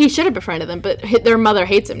early. Yeah, he should have befriended them, but their mother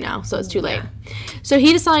hates him now, so it's too late. So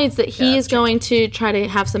he decides that he is going to try to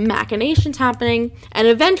have some machinations happening, and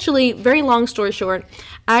eventually, very long story short,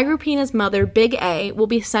 Agrippina's mother, Big A, will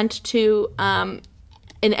be sent to an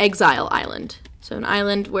exile island. So an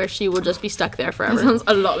island where she will just be stuck there forever. That sounds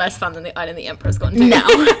a lot less fun than the island the Emperor's gone to. No.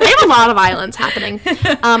 They have a lot of islands happening.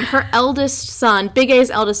 Her eldest son, Big A's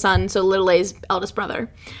eldest son, so Little A's eldest brother,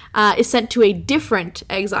 is sent to a different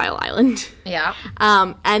exile island. Yeah.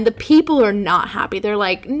 And the people are not happy. They're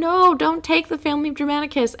like, no, don't take the family of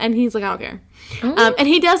Germanicus. And he's like, I don't care. And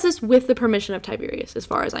he does this with the permission of Tiberius, as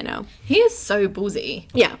far as I know. He is so ballsy.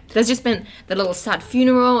 Yeah. There's just been the little sad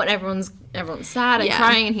funeral, and everyone's sad and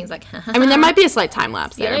crying, and he's like, I mean, there might be a slight time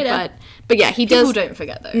lapse there, but yeah, he does. People don't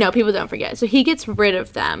forget, though. No, people don't forget. So he gets rid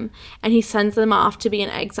of them, and he sends them off to be in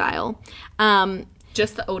exile.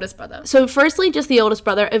 Just the oldest brother. So firstly, just the oldest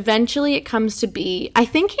brother. Eventually, it comes to be, I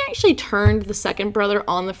think he actually turned the second brother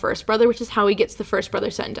on the first brother, which is how he gets the first brother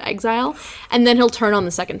sent into exile. And then he'll turn on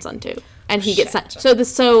the second son, too. And he gets sent.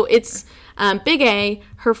 So it's Big A,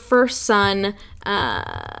 her first son.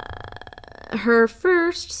 Her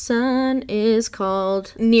first son is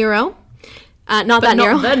called Nero. Not that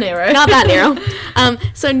Nero. Not the Nero. Not that Nero.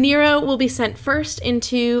 So Nero will be sent first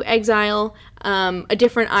into exile, a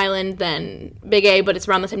different island than Big A, but it's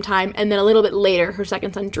around the same time. And then a little bit later, her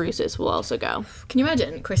second son, Drusus, will also go. Can you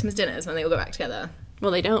imagine Christmas dinners when they all go back together? Well,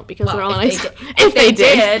 they don't, because they're all on exile. If they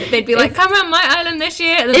did, they'd be like, come around my island this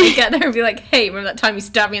year. And then they'd get there and be like, hey, remember that time you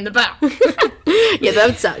stabbed me in the back? Yeah, that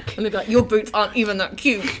would suck. And they'd be like, your boots aren't even that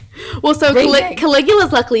cute. Well, so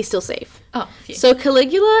Caligula's luckily still safe. Oh, phew. So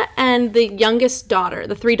Caligula and the youngest daughter,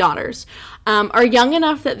 the three daughters, are young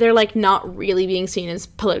enough that they're like not really being seen as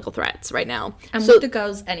political threats right now. And with the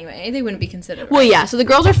girls anyway, they wouldn't be considered. Right? Well, yeah. So the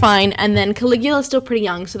girls are fine, and then Caligula's still pretty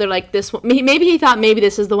young, so they're like this one. Maybe he thought maybe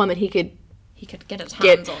this is the one that he could get his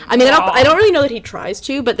hands on. I mean, I don't really know that he tries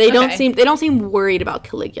to, but they don't seem worried about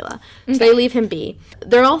Caligula, so they leave him be.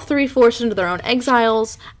 They're all three forced into their own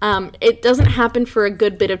exiles. It doesn't happen for a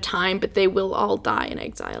good bit of time, but they will all die in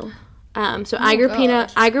exile. So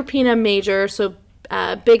Agrippina Major, so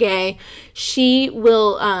Big A, she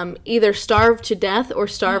will either starve to death or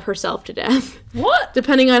starve herself to death. What?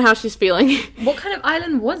 Depending on how she's feeling. What kind of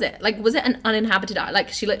island was it? Like, was it an uninhabited island? Like,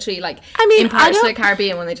 she literally, in Pirates of the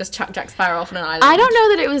Caribbean when they just chuck Jack Sparrow off on an island? I don't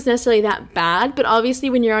know that it was necessarily that bad, but obviously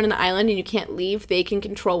when you're on an island and you can't leave, they can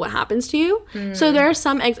control what happens to you. So there are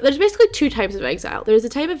there's basically two types of exile. There's a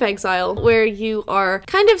type of exile where you are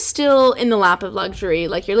kind of still in the lap of luxury.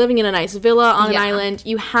 Like, you're living in a nice villa on an island.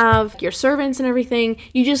 You have your servants and everything.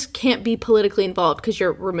 You just can't be politically involved because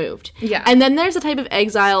you're removed. Yeah. And then there's a type of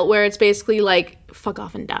exile where it's basically like, fuck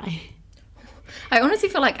off and die. I honestly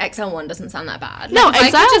feel like Exile 1 doesn't sound that bad. No, like, if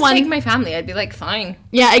Exile I could just 1... take my family, I'd be like, fine.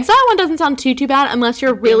 Yeah, Exile 1 doesn't sound too bad unless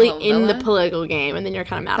you're really in the political game, and then you're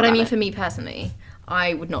kind of mad about it. But I mean, for me personally,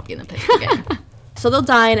 I would not be in the political game. So they'll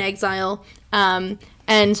die in exile, and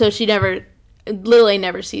so Little A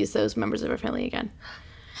never sees those members of her family again.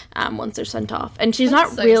 Once they're sent off. And she's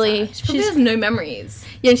not really... Sad. She probably has no memories.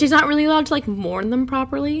 Yeah, and she's not really allowed to, like, mourn them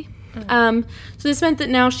properly. So this meant that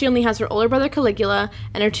now she only has her older brother Caligula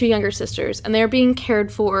and her two younger sisters, and they're being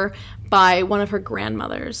cared for by one of her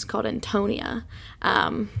grandmothers called Antonia.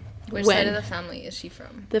 Which side of the family is she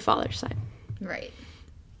from? The father's side. Right.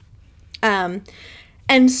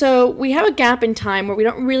 And so we have a gap in time where we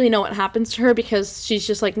don't really know what happens to her because she's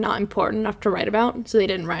just, like, not important enough to write about, so they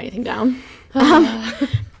didn't write anything down.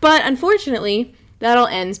 But unfortunately, that all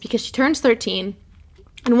ends because she turns 13.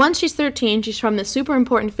 And once she's 13, she's from this super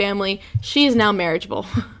important family. She is now marriageable.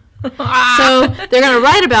 So they're going to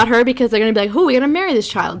write about her because they're going to be like, we got to marry this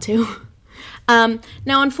child too.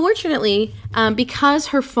 Now, unfortunately, because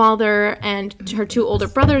her father and her 2 older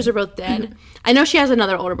brothers are both dead, I know she has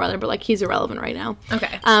another older brother, but, like, he's irrelevant right now.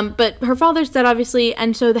 Okay. But her father's dead, obviously,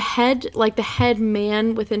 and so the head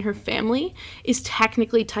man within her family is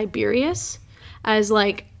technically Tiberius as,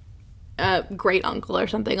 like, a great uncle or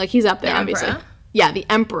something. Like, he's up there, obviously. Emperor? Yeah, the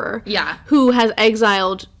emperor. Yeah. Who has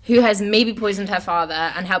exiled... Who has maybe poisoned her father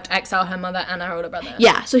and helped exile her mother and her older brother.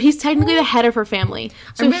 Yeah, so he's technically the head of her family.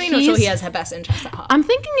 So I'm really not sure he has her best interests at heart. I'm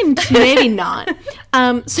thinking maybe not.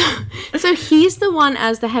 So he's the one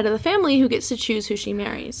as the head of the family who gets to choose who she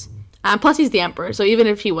marries. Plus he's the emperor, so even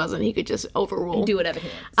if he wasn't, he could just overrule. Do whatever he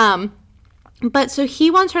wants. But so he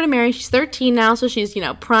wants her to marry. She's 13 now, so she's,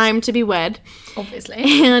 primed to be wed. Obviously.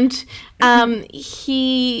 And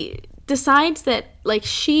he decides that, like,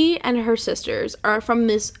 she and her sisters are from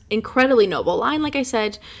this incredibly noble line, like I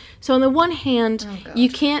said. So on the one hand, you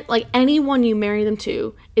can't, like, anyone you marry them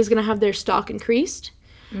to is going to have their stock increased.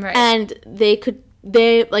 Right. And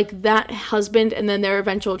like, that husband and then their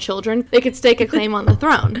eventual children, they could stake a claim on the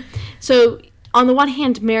throne. So on the one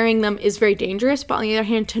hand, marrying them is very dangerous, but on the other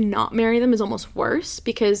hand, to not marry them is almost worse,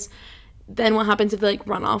 because then what happens if they, like,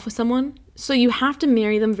 run off with someone? So you have to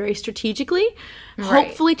marry them very strategically,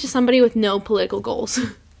 hopefully to somebody with no political goals.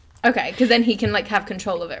 Okay, because then he can, like, have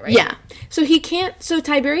control of it, right? Yeah. So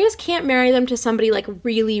Tiberius can't marry them to somebody, like,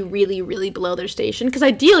 really, really, really below their station, because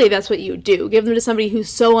ideally that's what you would do. Give them to somebody who's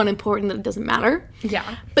so unimportant that it doesn't matter.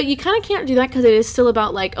 Yeah. But you kind of can't do that because it is still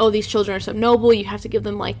about, like, oh, these children are so noble, you have to give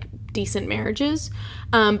them, like, decent marriages.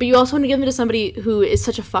 But you also want to give them to somebody who is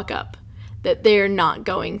such a fuck-up that they're not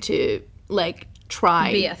going to, like,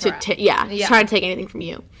 try to take anything from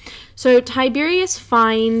you. So Tiberius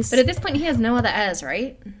finds... But at this point, he has no other heirs,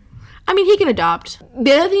 right? I mean, he can adopt.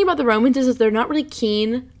 The other thing about the Romans is they're not really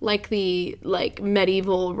keen, like the, like,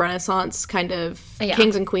 medieval Renaissance kind of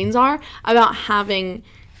kings and queens are, about having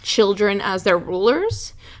children as their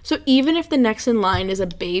rulers. So even if the next in line is a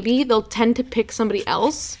baby, they'll tend to pick somebody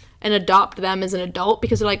else and adopt them as an adult,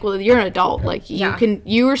 because they're like, well, you're an adult, like,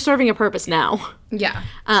 you are serving a purpose now. Yeah.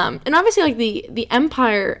 And obviously, like, the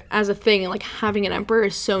empire as a thing, like, having an emperor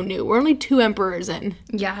is so new. We're only 2 emperors in.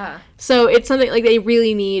 Yeah. So it's something, like, they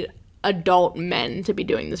really need adult men to be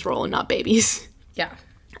doing this role and not babies. Yeah.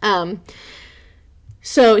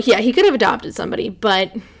 So, yeah, he could have adopted somebody,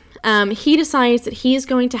 but he decides that he is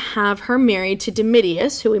going to have her married to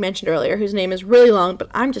Domitius, who we mentioned earlier, whose name is really long,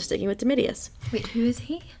 but I'm just sticking with Domitius. Wait, who is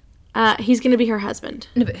he? He's going to be her husband.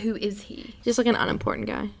 No, but who is he? Just, like, an unimportant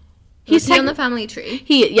guy. He's on the family tree?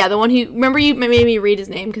 The one who... Remember you made me read his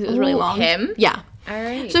name because it was really long? Him? Yeah. All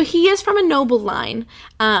right. So he is from a noble line.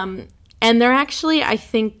 And they're actually, I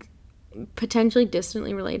think, potentially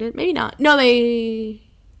distantly related. Maybe not. No, they...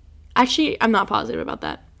 Actually, I'm not positive about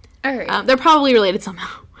that. All right. They're probably related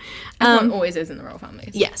somehow. Everyone always is in the royal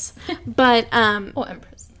families. Yes. But... or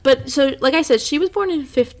empress. But, so, like I said, she was born in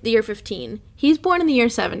the year 15. He's born in the year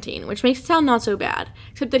 17, which makes it sound not so bad.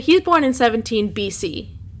 Except that he's born in 17 BC.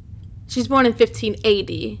 She's born in 15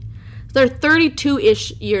 AD. So they're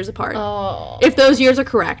 32-ish years apart. Oh. If those years are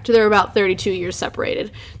correct, they're about 32 years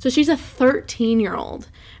separated. So she's a 13-year-old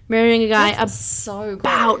marrying a guy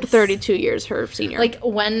about 32 years her senior. Like,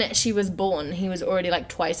 when she was born, he was already, like,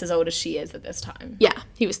 twice as old as she is at this time. Yeah,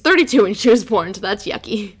 he was 32 when she was born, so that's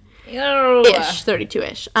yucky. Ew. Ish,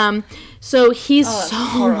 32-ish. So he's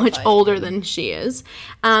so much older than she is.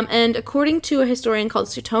 And according to a historian called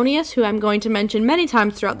Suetonius, who I'm going to mention many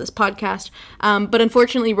times throughout this podcast, but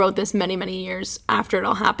unfortunately wrote this many, many years after it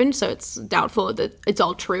all happened, so it's doubtful that it's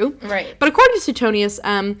all true. Right. But according to Suetonius,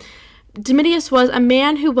 Domitius was a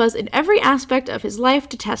man who was in every aspect of his life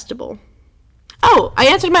detestable. Oh, I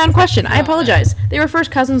answered my own question. I apologize. They were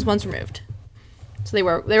first cousins once removed. So they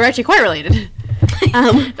were actually quite related.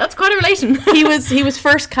 That's quite a relation. he was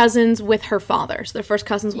first cousins with her father, so they're first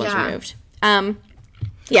cousins once removed.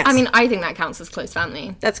 Yes. I mean, I think that counts as close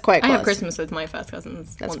family. That's quite close. I have Christmas with my first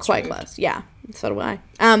cousins. That's quite close. Yeah, so do I.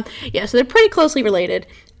 Yeah, so they're pretty closely related.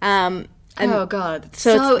 Oh god,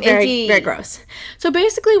 so it's very, very gross. So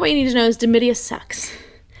basically, what you need to know is Domitius sucks.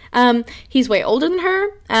 He's way older than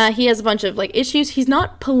her. He has a bunch of, like, issues. He's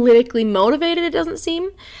not politically motivated, it doesn't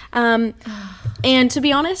seem. And to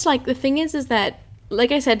be honest, like, the thing is that,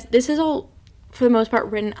 like I said, this is all, for the most part,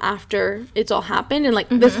 written after it's all happened. And, like,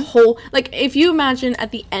 this whole, like, if you imagine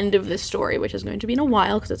at the end of this story, which is going to be in a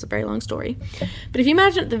while because it's a very long story, but if you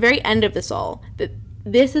imagine at the very end of this all, that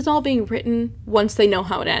this is all being written once they know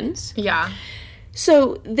how it ends. Yeah.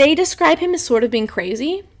 So they describe him as sort of being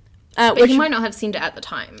crazy. But he might not have seen it at the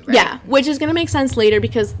time, right? Yeah, which is going to make sense later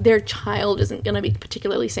because their child isn't going to be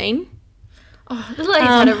particularly sane. Oh, Little A's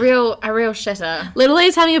had a real shitter. Little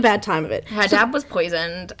A's having a bad time of it. Her dad was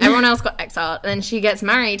poisoned. Everyone else got exiled. And then she gets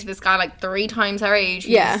married to this guy like 3 times her age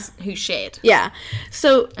who's shit. Yeah.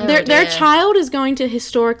 So their child is going to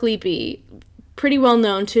historically be pretty well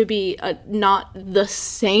known to be not the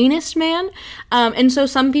sanest man. And so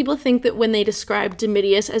some people think that when they describe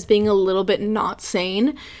Domitius as being a little bit not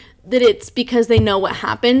sane, that it's because they know what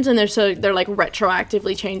happened and they're like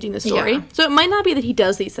retroactively changing the story. Yeah. So it might not be that he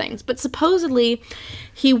does these things, but supposedly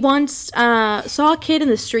he once saw a kid in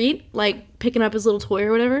the street, like picking up his little toy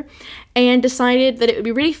or whatever, and decided that it would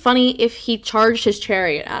be really funny if he charged his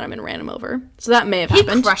chariot at him and ran him over. So that may have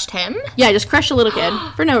happened. He crushed him? Yeah, just crushed a little kid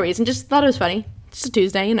for no reason. Just thought it was funny. Just a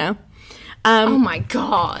Tuesday, you know. Oh my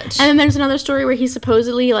god. And then there's another story where he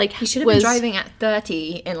supposedly like he should have been driving at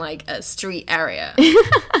 30 in like a street area.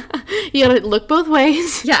 You gotta look both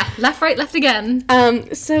ways. Yeah, left, right, left again.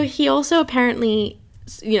 So he also apparently,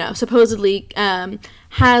 you know, supposedly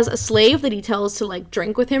has a slave that he tells to like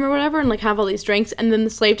drink with him or whatever and like have all these drinks, and then the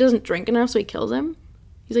slave doesn't drink enough, so he kills him.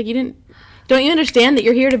 He's like, don't you understand that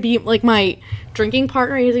you're here to be like my drinking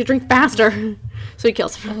partner? He's like, drink faster. So he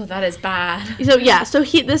kills him. Oh, that is bad. So yeah,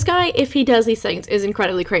 this guy, if he does these things, is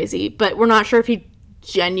incredibly crazy, but we're not sure if he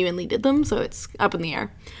genuinely did them, so it's up in the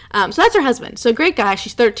air. So that's her husband. So great guy.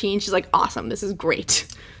 She's 13. She's like, awesome. This is great.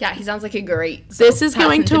 Yeah, he sounds like a great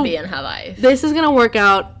person to be in her life. This is going to work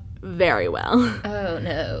out very well. Oh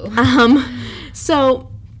no. So.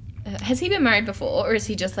 Has he been married before, or is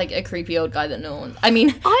he just like a creepy old guy that no one... I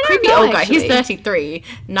mean, I creepy know, old guy. He's 33.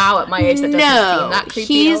 Now at my age, that doesn't seem that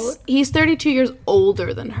creepy old. He's 32 years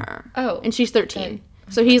older than her. Oh. And she's 13.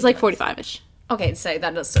 So he's like 45-ish. Okay, so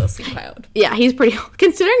that does still seem quite old. Yeah, he's pretty old.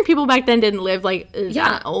 Considering people back then didn't live like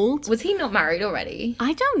that old. Was he not married already?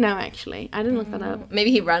 I don't know, actually. I didn't look that up.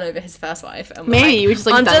 Maybe he ran over his first wife. And maybe he was just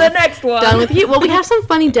like, on to the next one. Done with you. Well, we have some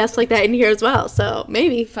funny deaths like that in here as well, so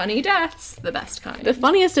maybe. Funny deaths. The best kind. The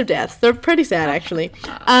funniest of deaths. They're pretty sad, actually.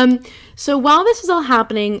 So while this is all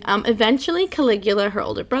happening, eventually Caligula, her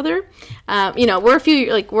older brother, you know, we're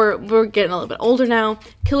getting a little bit older now.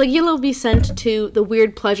 Caligula will be sent to the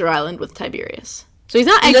weird pleasure island with Tiberius. So he's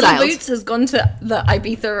not exiled. Little Boots has gone to the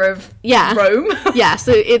Ibiza of Rome. Yeah,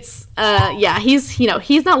 so it's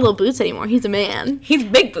he's not Little Boots anymore. He's a man. He's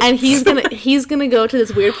Big Boots. And he's gonna go to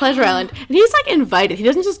this weird pleasure island. And he's like invited. He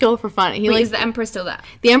doesn't just go for fun. Wait, is the Emperor still there?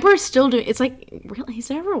 The Emperor's still doing it's like really he's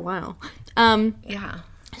there for a while. Yeah.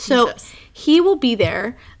 So Jesus. He will be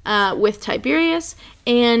there with Tiberius,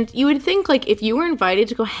 and you would think, like, if you were invited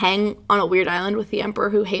to go hang on a weird island with the emperor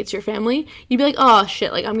who hates your family, you'd be like, oh,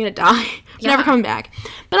 shit, like, I'm gonna die. Never coming back.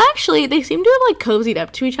 But actually, they seem to have, like, cozied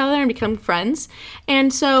up to each other and become friends,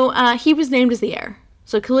 and so he was named as the heir.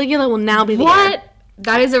 So Caligula will now be the heir.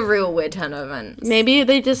 That is a real weird turn of events. Maybe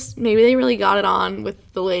they really got it on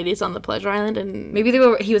with the ladies on the pleasure island, and maybe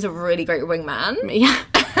he was a really great wingman. Yeah.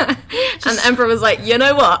 And the Emperor was like, you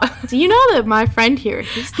know what? Do you know that my friend here,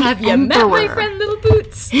 he's the Have you met my friend Little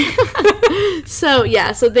Boots? So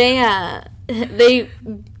they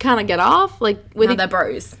kind of get off, like with they're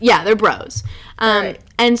bros. Yeah, they're bros. Right.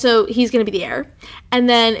 And so he's going to be the heir. And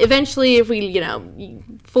then eventually, if we,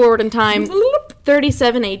 forward in time,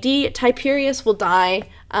 37 AD, Tiberius will die,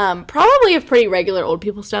 probably of pretty regular old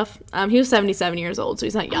people stuff. He was 77 years old, so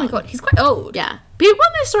he's not young. Oh my god, he's quite old. Yeah. People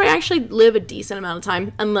in this story actually live a decent amount of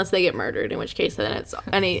time, unless they get murdered, in which case then it's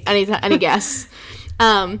any guess.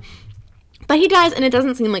 But he dies, and it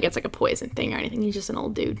doesn't seem like it's like a poison thing or anything. He's just an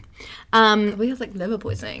old dude. We have like liver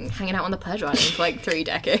poisoning, hanging out on the pleasure island for like 3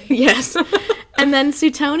 decades. Yes. And then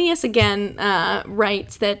Suetonius again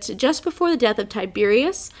writes that just before the death of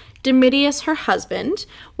Tiberius, Domitius, her husband,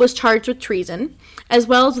 was charged with treason, as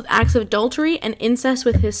well as with acts of adultery and incest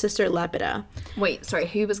with his sister Lepida. Wait, sorry,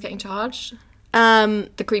 who was getting charged?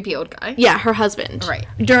 The creepy old guy? Yeah, her husband. Right.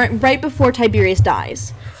 Right before Tiberius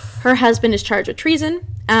dies. Her husband is charged with treason,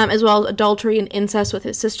 as well as adultery and incest with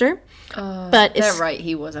his sister. But they're right,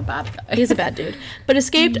 he was a bad guy. He's a bad dude. But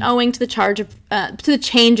escaped owing to the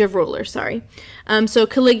change of rulers, sorry. So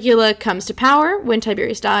Caligula comes to power when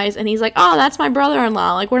Tiberius dies, and he's like, oh, that's my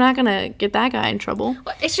brother-in-law. Like, we're not gonna get that guy in trouble.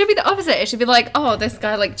 Well, it should be the opposite. It should be like, oh, this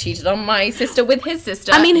guy, like, cheated on my sister with his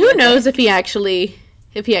sister. I mean, who knows if he actually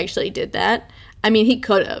did that. I mean, he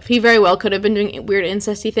could have. He very well could have been doing weird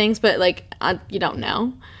incesty things, but, like, you don't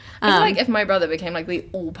know. I feel like if my brother became, like, the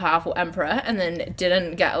all-powerful emperor and then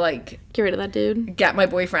didn't get rid of that dude. Get my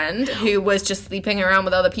boyfriend, who was just sleeping around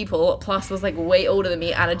with other people, plus was, like, way older than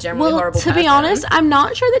me and a generally horrible person. To be honest, I'm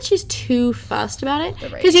not sure that she's too fussed about it.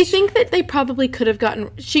 Because you think that they probably could have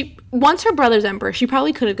gotten... Once her brother's emperor, she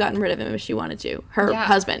probably could have gotten rid of him if she wanted to. Her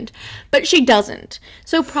husband. But she doesn't.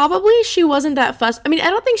 So probably she wasn't that fussed. I mean,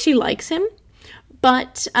 I don't think she likes him.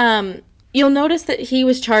 But you'll notice that he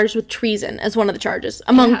was charged with treason as one of the charges,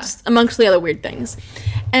 amongst the other weird things.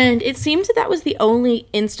 And it seems that was the only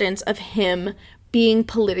instance of him being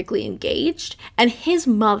politically engaged. And his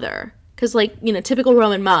mother, because, like, you know, typical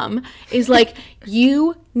Roman mom, is like,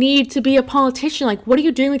 you need to be a politician. Like, what are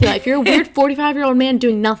you doing with your life? You're a weird 45-year-old man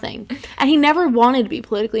doing nothing. And he never wanted to be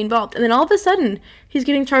politically involved. And then all of a sudden, he's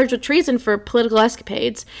getting charged with treason for political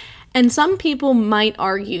escapades. And some people might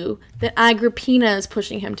argue that Agrippina is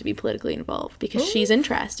pushing him to be politically involved because she's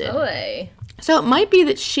interested. Really? So it might be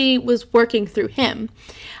that she was working through him.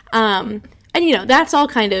 And, you know, that's all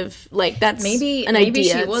kind of, like, that's maybe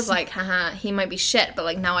idea. She was like, haha, he might be shit, but,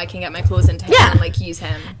 like, now I can get my claws into him and, like, use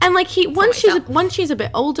him. And, like, once she's a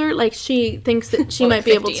bit older, like, she thinks that she might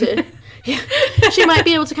be able to... Yeah. She might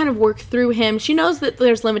be able to kind of work through him. She knows that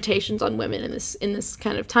there's limitations on women in this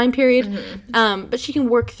kind of time period, but she can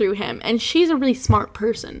work through him. And she's a really smart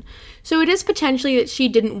person. So it is potentially that she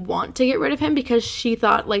didn't want to get rid of him because she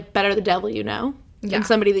thought, like, better the devil you know than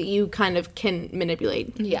somebody that you kind of can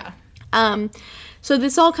manipulate. Yeah. So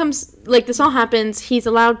this all happens. He's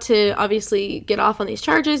allowed to obviously get off on these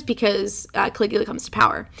charges because Caligula comes to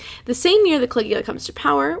power. The same year that Caligula comes to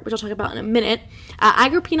power, which I'll talk about in a minute,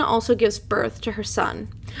 Agrippina also gives birth to her son.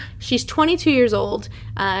 She's 22 years old.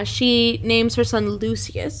 She names her son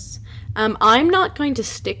Lucius. I'm not going to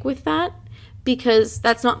stick with that because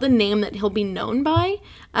that's not the name that he'll be known by.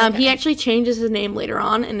 He actually changes his name later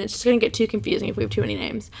on, and it's just going to get too confusing if we have too many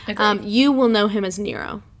names. Okay. You will know him as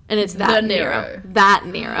Nero. And it's that Nero. That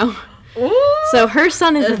Nero. Ooh, so her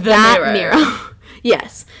son is that Nero.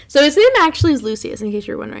 Yes. So his name actually is Lucius, in case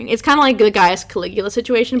you're wondering. It's kind of like the Gaius Caligula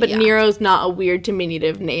situation, but Nero's not a weird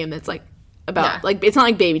diminutive name that's like about like it's not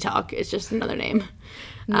like baby talk. It's just another name.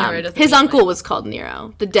 His uncle was called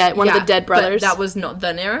Nero, one of the dead brothers. But that was not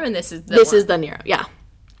the Nero, and this is the Nero. Yeah.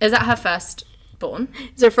 Is that her firstborn?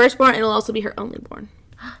 It's her firstborn. It'll also be her only born.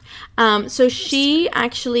 So she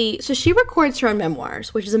records her own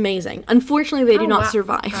memoirs, which is amazing. Unfortunately, they do not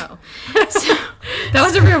survive. Oh. So, that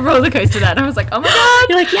was a real roller coaster. That I was like, oh my god!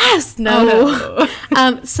 You're like, yes, no. Oh,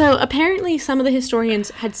 no. So apparently, some of the historians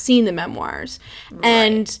had seen the memoirs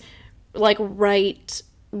and like write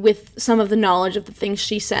with some of the knowledge of the things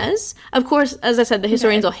she says. Of course, as I said, the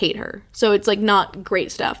historians will hate her, so it's like not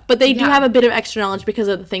great stuff. But they do have a bit of extra knowledge because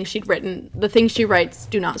of the things she'd written. The things she writes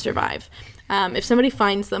do not survive. If somebody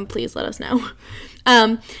finds them, please let us know.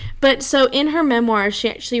 But so in her memoirs, she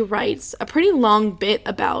actually writes a pretty long bit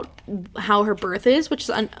about how her birth is, which is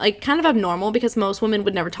like kind of abnormal because most women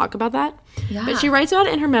would never talk about that. Yeah. But she writes about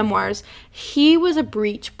it in her memoirs. He was a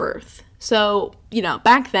breech birth. So, you know,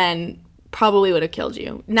 back then probably would have killed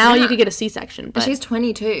you. Now you could get a C-section. But she's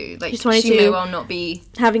 22. Like, she's 22. She may well not be...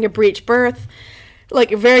 Having a breech birth.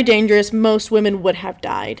 Like, very dangerous. Most women would have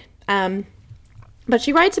died. But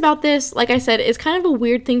she writes about this, like I said, it's kind of a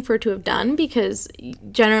weird thing for her to have done because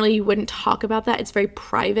generally you wouldn't talk about that. It's very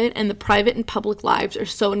private, and the private and public lives are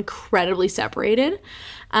so incredibly separated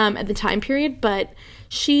at the time period. But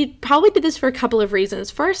she probably did this for a couple of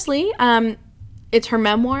reasons. Firstly, it's her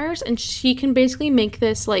memoirs, and she can basically make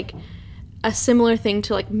this like a similar thing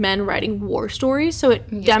to like men writing war stories, so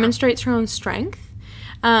it demonstrates her own strength.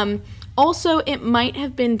 Also, it might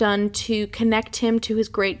have been done to connect him to his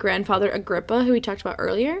great-grandfather Agrippa, who we talked about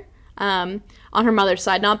earlier, on her mother's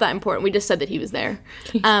side. Not that important. We just said that he was there.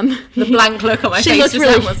 The blank look on my face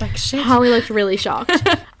was like, shit. Holly looked really shocked.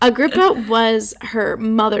 Agrippa was her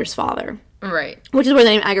mother's father. Right. Which is where the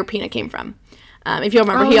name Agrippina came from. If you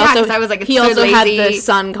remember, I was like, he also had the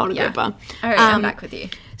son called Agrippa. All right, I'm back with you.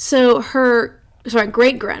 So her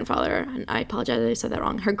great-grandfather, and I apologize, I said that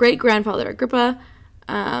wrong. Her great-grandfather Agrippa...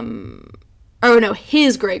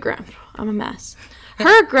 his great-grandfather. I'm a mess.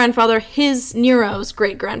 Her grandfather, Nero's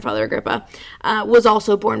great-grandfather, Agrippa, was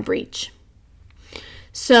also born breech.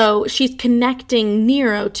 So she's connecting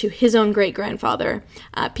Nero to his own great-grandfather.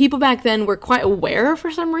 People back then were quite aware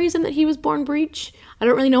for some reason that he was born breech. I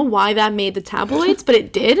don't really know why that made the tabloids, but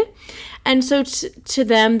it did. And so to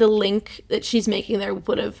them, the link that she's making there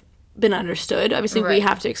would have been understood. Obviously, we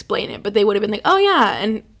have to explain it, but they would have been like, oh yeah,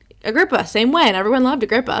 and Agrippa, same way, and everyone loved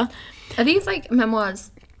Agrippa. Are these, like,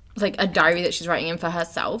 memoirs, like, a diary that she's writing in for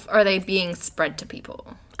herself, or are they being spread to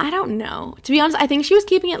people? I don't know. To be honest, I think she was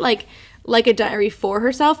keeping it, like a diary for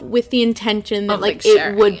herself with the intention that, like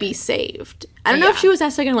it would be saved. I don't know if she was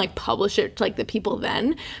necessarily going to, like, publish it to, like, the people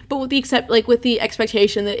then, but with the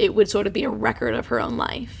expectation that it would sort of be a record of her own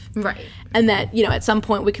life. Right. And that, you know, at some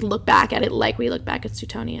point we could look back at it like we look back at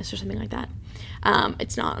Suetonius or something like that.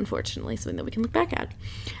 It's not, unfortunately, something that we can look back at.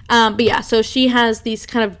 But yeah, so she has these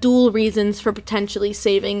kind of dual reasons for potentially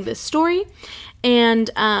saving this story. And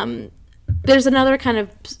there's another kind of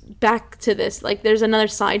back to this, like there's another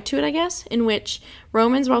side to it, I guess, in which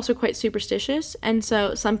Romans were also quite superstitious, and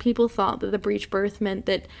so some people thought that the breech birth meant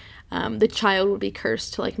that the child would be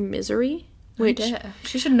cursed to like misery. Which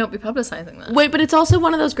she should not be publicizing that. Wait, but it's also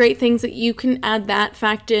one of those great things that you can add that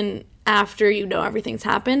fact in after you know everything's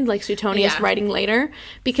happened, like Suetonius writing later,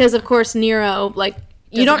 because of course Nero, like,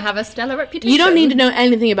 you don't have a stellar reputation. You don't need to know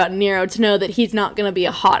anything about Nero to know that he's not going to be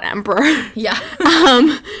a hot emperor. Yeah.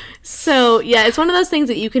 So yeah, it's one of those things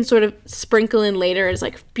that you can sort of sprinkle in later as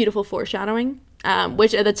like beautiful foreshadowing,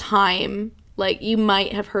 which at the time, like, you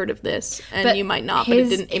might have heard of this and but you might not, but it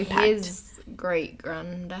didn't impact. His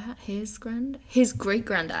great-granddad, his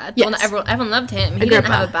great-granddad, the one that everyone loved him. He didn't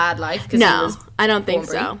have a bad life. No, I don't think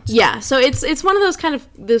so. Yeah, so it's one of those kind of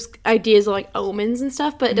those ideas of like omens and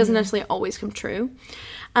stuff, but it doesn't necessarily always come true.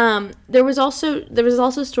 There was also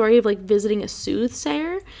a story of like visiting a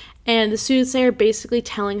soothsayer, and the soothsayer basically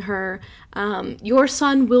telling her, your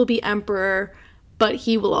son will be emperor, but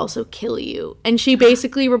he will also kill you. And she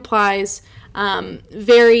basically replies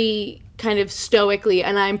very kind of stoically,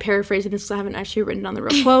 and I'm paraphrasing this because I haven't actually written down the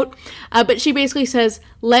real quote, but she basically says,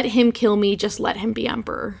 let him kill me, just let him be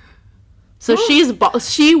emperor. So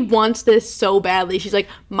she wants this so badly. She's like,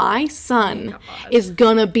 my son is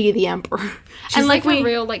gonna be the emperor. She's and like a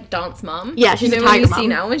real like dance mom. Yeah, she's a tiger mom. See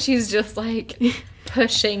now when she's just like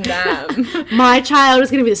pushing them. My child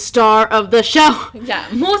is gonna be the star of the show. Yeah,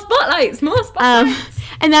 more spotlights.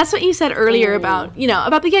 And that's what you said earlier about, you know,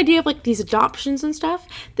 about the idea of like these adoptions and stuff,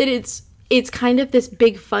 that it's kind of this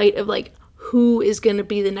big fight of like who is going to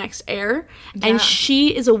be the next heir, and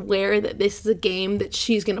she is aware that this is a game that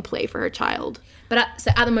she's going to play for her child. But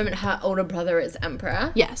so at the moment, her older brother is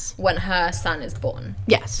emperor. Yes. When her son is born.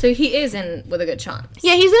 Yes. So he is in with a good chance.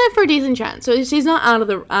 Yeah, he's in it for a decent chance. So she's not out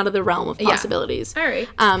of the realm of possibilities. Yeah. All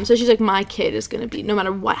right. So she's like, my kid is going to be, no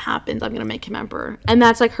matter what happens, I'm going to make him emperor, and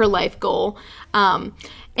that's like her life goal.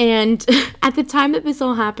 And at the time that this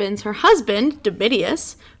all happens, her husband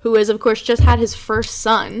Domitius, who has of course just had his first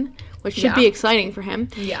son, which should be exciting for him.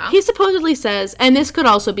 Yeah. He supposedly says, and this could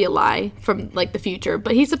also be a lie from, like, the future,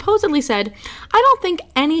 but he supposedly said, I don't think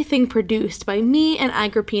anything produced by me and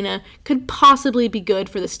Agrippina could possibly be good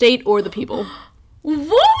for the state or the people.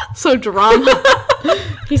 What? So drama.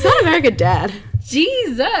 He's not a very good dad.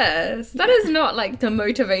 Jesus, that is not like the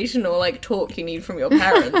motivational like talk you need from your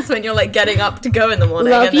parents when you're like getting up to go in the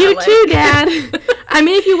morning. Love you too, Dad. I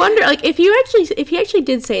mean, if you wonder, like, if he actually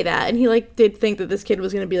did say that, and he like did think that this kid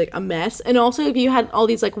was gonna be like a mess, and also if you had all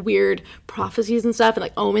these like weird prophecies and stuff and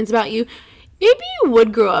like omens about you, maybe you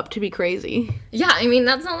would grow up to be crazy. Yeah, I mean,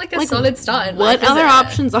 that's not like a solid start in life, what other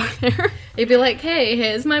options are there? You'd be like, hey,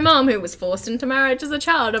 here's my mom who was forced into marriage as a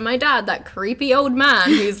child, and my dad, that creepy old man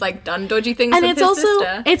who's like done dodgy things with his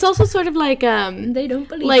sister. It's also sort of like they don't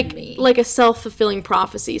believe me. Like a self-fulfilling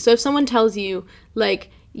prophecy. So if someone tells you like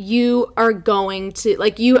you are going to,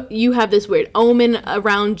 like, you have this weird omen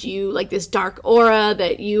around you, like this dark aura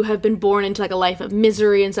that you have been born into like a life of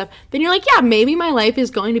misery and stuff, then you're like, yeah, maybe my life is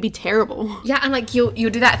going to be terrible. Yeah, and like you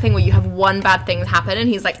do that thing where you have one bad thing happen and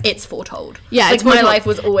he's like, it's foretold. Yeah, like my life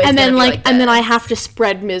was always and then like and then I have to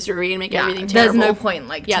spread misery and make everything terrible. There's no point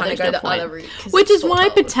like trying to go the other route, which is why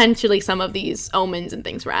potentially some of these omens and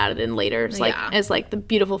things were added in later as like the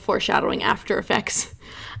beautiful foreshadowing after effects.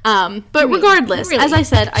 But regardless, really, as I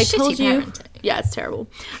said, I told you, yeah, it's terrible.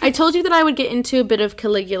 I told you that I would get into a bit of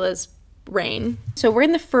Caligula's reign. So we're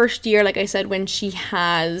in the first year, like I said, when she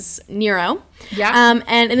has Nero. Yeah.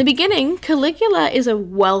 And in the beginning, Caligula is a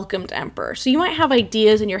welcomed emperor. So you might have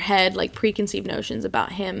ideas in your head, like preconceived notions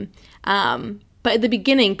about him. But at the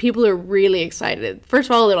beginning, people are really excited. First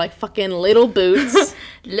of all, they're like, fucking Little Boots.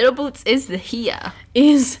 Little Boots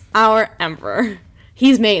is our emperor.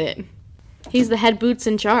 He's made it. He's the head boots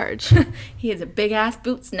in charge. He has a big ass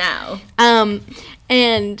boots now.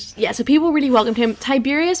 And yeah, so people really welcomed him.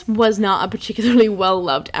 Tiberius was not a particularly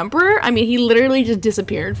well-loved emperor. I mean, he literally just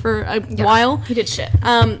disappeared for a while. He did shit.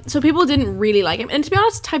 So people didn't really like him. And to be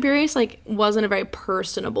honest, Tiberius like wasn't a very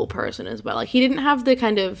personable person as well. Like he didn't have the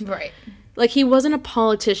kind of like he wasn't a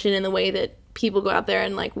politician in the way that people go out there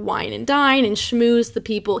and like wine and dine and schmooze the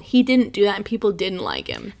people. He didn't do that, and people didn't like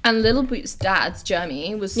him. And Little Boots' dad's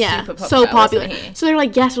Jeremy was super popular. So popular. So they're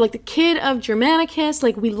like, yes, we're like the kid of Germanicus.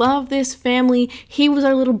 Like we love this family. He was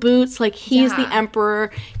our Little Boots. Like he's the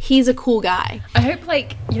emperor. He's a cool guy. I hope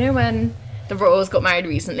like, you know, when the royals got married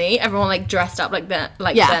recently. Everyone like dressed up like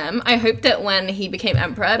them. I hope that when he became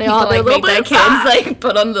emperor, people like made their kids like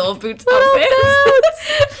put on little boots outfits.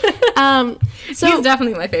 So he's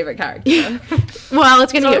definitely my favorite character. Well,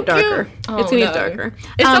 it's gonna get darker. It's gonna get darker.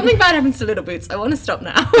 If something bad happens to Little Boots, I want to stop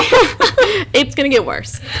now. It's gonna get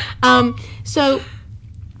worse. So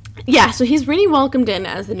he's really welcomed in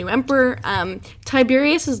as the new emperor.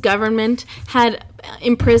 Tiberius's government had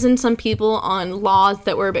imprisoned some people on laws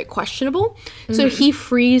that were a bit questionable. So he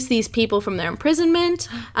frees these people from their imprisonment.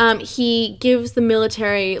 He gives the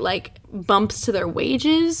military like bumps to their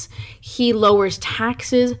wages. He lowers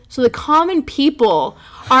taxes. So the common people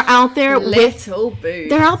are out there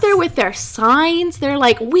they're out there with their signs. They're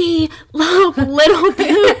like, we love Little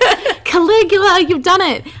Boots. Caligula, you've done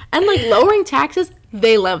it. And like lowering taxes,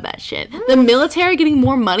 they love that shit. The military getting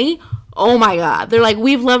more money, oh my god. They're like,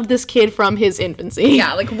 we've loved this kid from his infancy.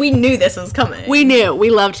 Yeah, like we knew this was coming. We knew. We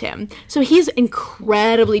loved him. So he's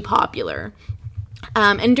incredibly popular.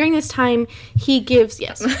 And during this time, he gives,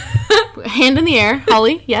 hand in the air,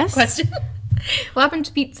 Holly, yes? Question. What happened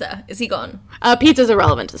to Pizza? Is he gone? Pizza's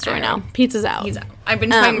irrelevant to the story now. Pizza's out. He's out. I've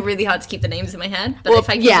been trying really hard to keep the names in my head, but if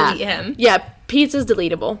I can delete him. Yeah, Pizza's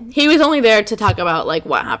deletable. He was only there to talk about, like,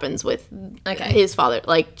 what happens with his father,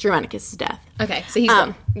 like, Germanicus' death. Okay, so he's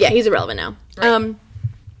gone. Yeah, he's irrelevant now. Right.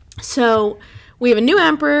 So we have a new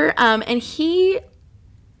emperor, and he's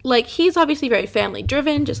obviously very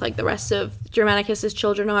family-driven, just like the rest of Germanicus'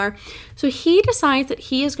 children are. So he decides that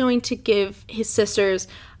he is going to give his sisters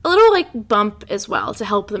a little, like, bump as well to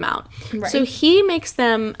help them out. Right. So he makes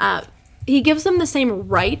them, he gives them the same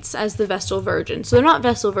rights as the Vestal Virgins. So they're not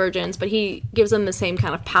Vestal Virgins, but he gives them the same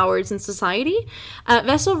kind of powers in society.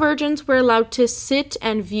 Vestal Virgins were allowed to sit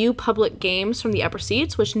and view public games from the upper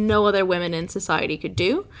seats, which no other women in society could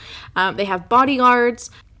do. They have bodyguards.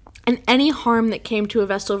 And any harm that came to a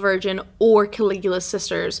Vestal Virgin or Caligula's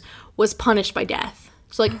sisters was punished by death.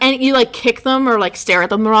 So, like, you, like, kick them or, like, stare at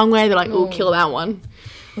them the wrong way, they're like, ooh, kill that one.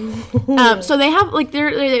 So they have, like,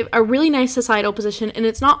 they're a really nice societal position, and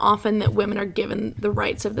it's not often that women are given the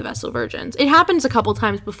rights of the Vestal Virgins. It happens a couple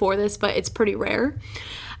times before this, but it's pretty rare.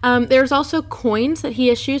 There's also coins that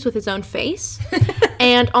he issues with his own face.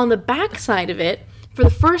 And on the back side of it, for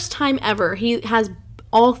the first time ever, he has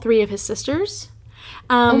all three of his sisters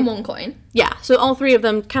on one coin. Yeah, so all three of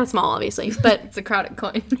them, kind of small, obviously, but it's a crowded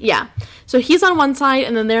coin. Yeah, so he's on one side,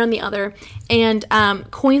 and then they're on the other, and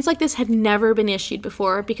coins like this had never been issued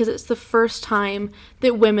before because it's the first time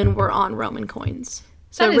that women were on Roman coins.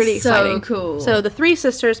 So that really is so exciting. Cool. So the three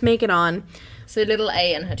sisters make it on. So little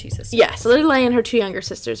A and her two sisters. Yeah, so little A and her two younger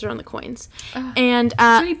sisters are on the coins. And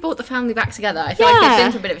so he brought the family back together. I feel like they've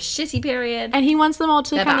been through a bit of a shitty period. And he wants them all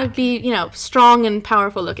to kind of be, strong and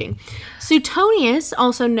powerful looking. Suetonius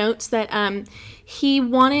also notes that he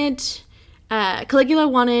wanted, Caligula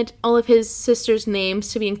wanted all of his sisters'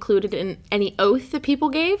 names to be included in any oath that people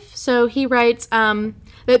gave. So he writes that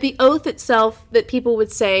the oath itself that people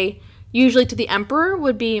would say, usually to the emperor,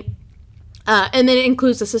 would be, and then it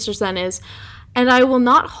includes the sisters then is, and I will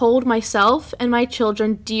not hold myself and my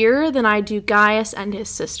children dearer than I do Gaius and his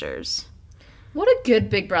sisters. What a good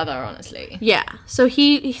big brother, honestly. Yeah. So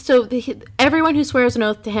everyone who swears an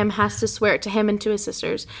oath to him has to swear it to him and to his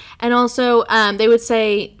sisters. And also, they would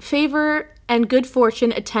say, favor and good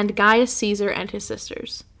fortune attend Gaius Caesar and his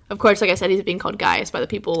sisters. Of course, like I said, he's being called Gaius by the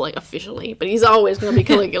people, like, officially, but he's always going to be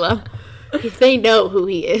Caligula. They know who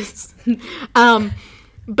he is.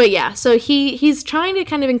 But yeah, so he's trying to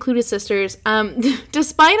kind of include his sisters.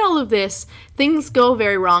 Despite all of this, things go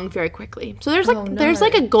very wrong very quickly. So there's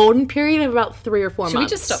like a golden period of about 3 or 4 months. Should we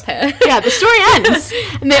just stop here? Yeah, the story ends,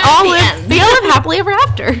 and they all live happily ever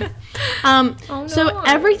after. So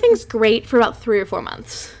everything's great for about 3 or 4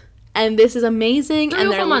 months. And this is amazing. 3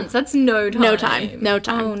 or 4 months, that's no time. No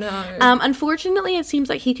time. Oh no. Unfortunately, it seems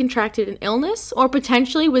like he contracted an illness, or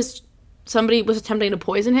potentially somebody was attempting to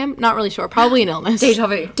poison him. Not really sure. Probably an illness. Deja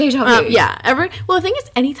vu. Yeah. Well, the thing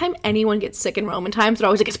is, anytime anyone gets sick in Roman times, they're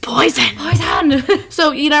always like, it's poison.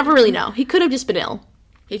 So you never really know. He could have just been ill.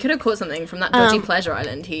 He could have caught something from that dodgy pleasure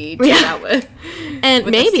island he chilled out with. And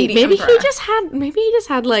maybe he just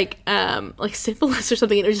had like syphilis or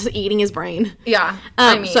something, and it was just eating his brain. Yeah.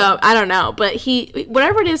 So I don't know, but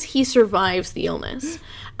whatever it is, he survives the illness.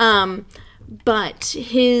 But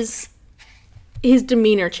his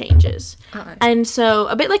demeanor changes. And so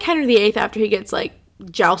a bit like Henry VIII after he gets like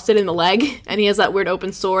jousted in the leg and he has that weird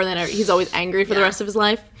open sore, and then he's always angry for the rest of his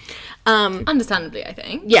life. Understandably, I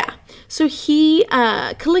think. Yeah. So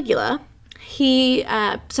Caligula, he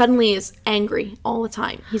suddenly is angry all the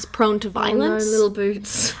time. He's prone to violence. Oh no, little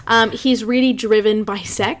boots. He's really driven by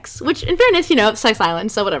sex, which in fairness, you know, Sex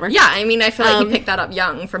Island, so whatever. Yeah, I mean, I feel like he picked that up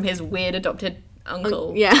young from his weird adopted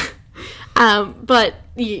uncle. Yeah. But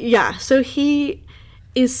yeah, so he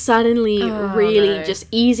is suddenly just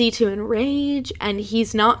easy to enrage, and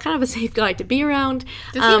he's not kind of a safe guy to be around.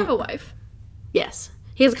 Does he have a wife? Yes.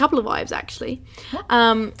 He has a couple of wives, actually.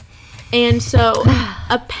 And so,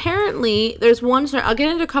 apparently, there's one story. I'll get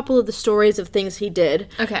into a couple of the stories of things he did.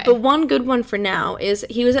 Okay. But one good one for now is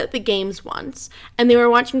he was at the games once, and they were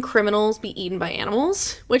watching criminals be eaten by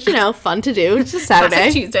animals, which, you know, fun to do. It's just Saturday.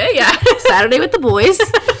 Classic Tuesday, yeah. Saturday with the boys.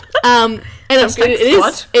 And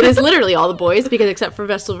it is literally all the boys, because except for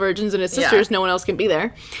Vestal Virgins and his sisters, no one else can be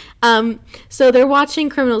there. So they're watching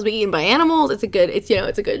criminals be eaten by animals. It's a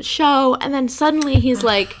good show. And then suddenly he's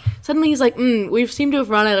like, we seem to have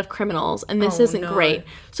run out of criminals, and this isn't great.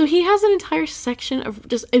 So he has an entire section of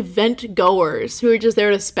just event goers who are just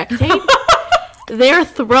there to spectate. They're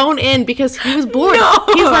thrown in because he was bored. No!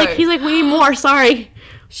 He's like, we need more. Sorry,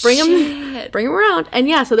 bring him around. And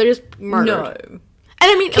yeah, so they're just murdered. No. And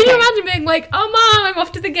I mean, can you imagine being like, "Oh, Mom, I'm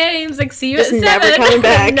off to the games. Like, see you at 7." Never coming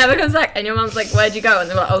back. Never comes back. And your mom's like, "Where'd you go?" And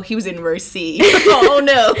they're like, "Oh, he was in row C." Oh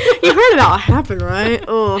no! You heard it all happen, right?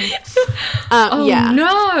 Oh, yeah.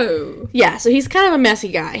 No. Yeah. So he's kind of a messy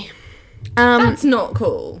guy. That's not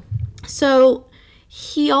cool. So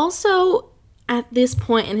he also, at this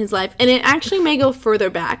point in his life, and it actually may go further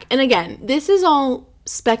back. And again, this is all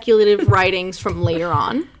speculative writings from later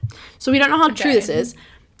on, so we don't know how true this is.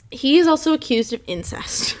 He is also accused of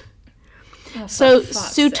incest. Oh, so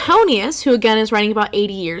Suetonius, who again is writing about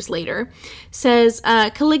 80 years later, says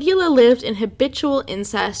Caligula lived in habitual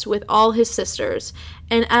incest with all his sisters,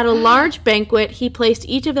 and at a large banquet he placed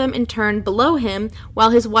each of them in turn below him while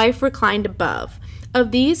his wife reclined above.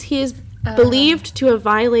 Of these he is believed to have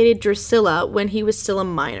violated Drusilla when he was still a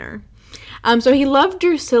minor. So he loved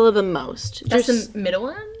Drusilla the most. That's the middle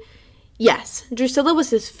one? Yes. Drusilla was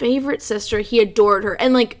his favorite sister. He adored her.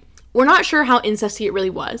 And, like, we're not sure how incesty it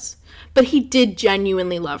really was, but he did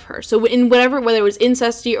genuinely love her. So in whether it was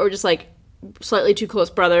incesty or just, like, slightly too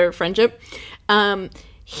close brother friendship,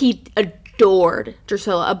 he adored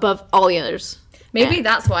Drusilla above all the others. Maybe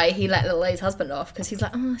that's why he let Little A's husband off, because he's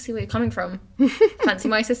like, oh, I see where you're coming from. Fancy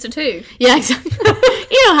my sister too. Yeah, exactly.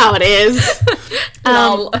 You know how it is.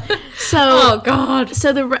 Oh, God.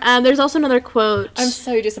 So there's also another quote. I'm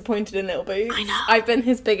so disappointed in Little Boots. I know. I've been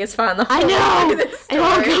his biggest fan the whole I know. This it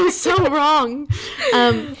all goes so wrong.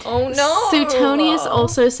 Oh, no. Suetonius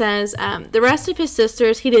also says, the rest of his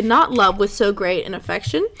sisters he did not love with so great an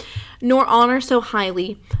affection, nor honor so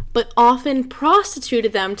highly, but often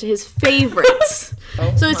prostituted them to his favorites.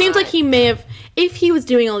 So it seems like he may have, if he was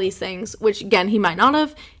doing all these things, which again he might not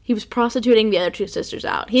have, he was prostituting the other two sisters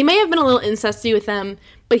out. He may have been a little incesty with them,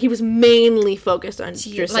 but he was mainly focused on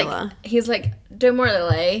Drusilla. Like, he's like, don't worry,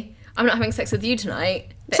 Little A, I'm not having sex with you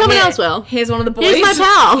tonight. Someone else will. Here's one of the boys. Here's my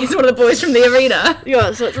pal. He's one of the boys from the arena.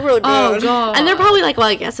 Yeah, so it's really good. Oh, God. And they're probably like, well,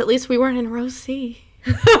 I guess at least we weren't in row C.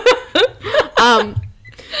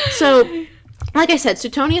 So, like I said,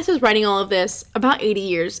 Suetonius is writing all of this about 80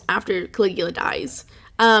 years after Caligula dies.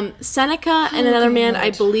 Seneca and another man,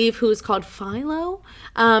 I believe, who is called Philo,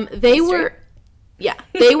 they were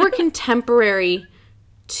contemporary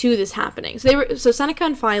to this happening. So Seneca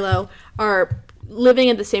and Philo are living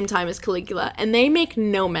at the same time as Caligula, and they make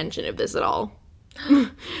no mention of this at all.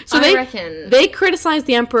 So I reckon they criticize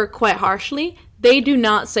the emperor quite harshly. They do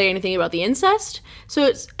not say anything about the incest.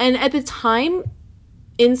 And at the time,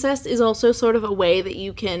 incest is also sort of a way that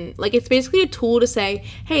you can, like, it's basically a tool to say,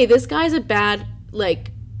 hey, this guy's a bad,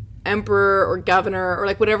 like, emperor or governor or,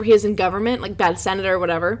 like, whatever he is in government, like, bad senator or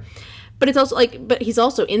whatever. But it's also, like, but he's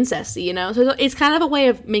also incesty, you know? So it's kind of a way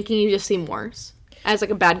of making you just seem worse as,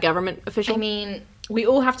 like, a bad government official. I mean, we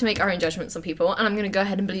all have to make our own judgments on people, and I'm going to go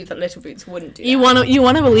ahead and believe that Little Boots wouldn't do that. You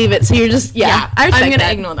want to believe it, so you're just, I'm going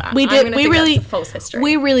to ignore that. We really, that's a false history.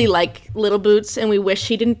 We really like Little Boots, and we wish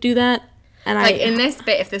he didn't do that. And like, in this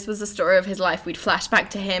bit, if this was the story of his life, we'd flash back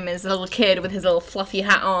to him as a little kid with his little fluffy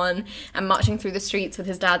hat on and marching through the streets with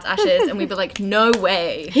his dad's ashes, and we'd be like, no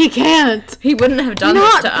way. He can't. He wouldn't have done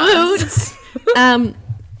this to us.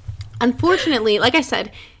 Unfortunately, like I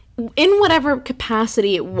said, in whatever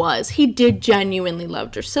capacity it was, he did genuinely love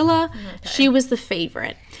Drusilla. Okay. She was the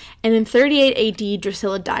favorite. And in 38 AD,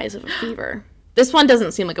 Drusilla dies of a fever. This one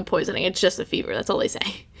doesn't seem like a poisoning. It's just a fever. That's all they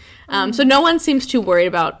say. So no one seems too worried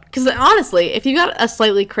about, because honestly, if you got a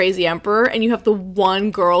slightly crazy emperor and you have the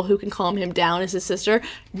one girl who can calm him down as his sister,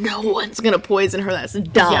 no one's gonna poison her. That's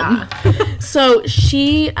dumb. Yeah. So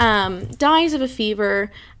she dies of a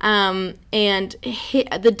fever, and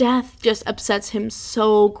the death just upsets him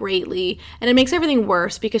so greatly, and it makes everything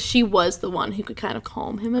worse because she was the one who could kind of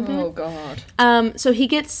calm him a bit. Oh God. So he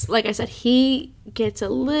gets, like I said, he gets a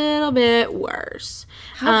little bit worse.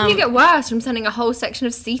 How can you get worse from sending a whole section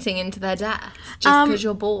of seating into their death just because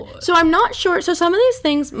you're bored? So I'm not sure. So some of these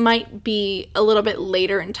things might be a little bit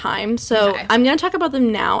later in time. So Okay. I'm going to talk about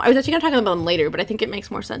them now. I was actually going to talk about them later, but I think it makes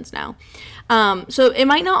more sense now. So it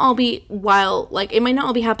might not all be it might not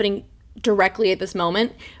all be happening directly at this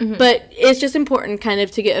moment, but it's just important kind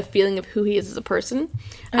of to get a feeling of who he is as a person.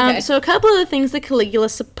 Okay. So a couple of the things that Caligula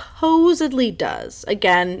supposedly does,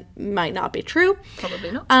 again, might not be true.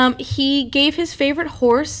 Probably not. He gave his favorite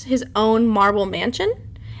horse his own marble mansion,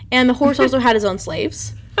 and the horse also had his own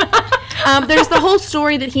slaves. There's the whole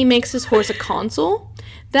story that he makes his horse a consul.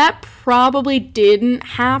 That probably didn't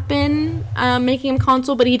happen, making him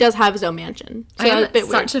consul, but he does have his own mansion. So I am a bit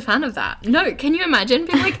such a fan of that. No, can you imagine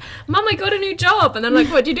being like, Mum, I got a new job, and then like,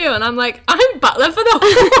 what do you do? And I'm like, I'm butler for the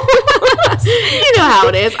horse. You know how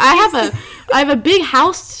it is. I have a big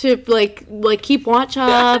house to like keep watch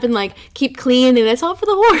of and like keep clean, and it's all for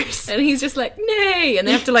the horse. And he's just like, nay, and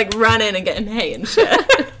they have to like run in and get him hay and shit.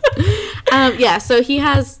 So he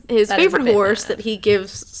has his That is a favorite bit horse mad. that he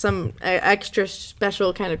gives some extra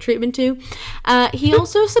special kind of treatment to. He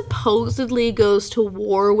also supposedly goes to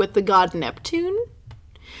war with the god Neptune.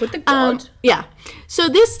 With the god. Yeah. So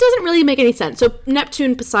this doesn't really make any sense. So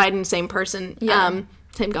Neptune, Poseidon, same person. Yeah.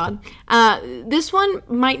 Same god. This one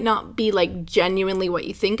might not be like genuinely what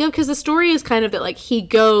you think of, because the story is kind of that like he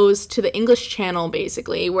goes to the English Channel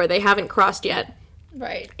basically, where they haven't crossed yet.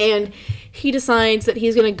 Right. And he decides that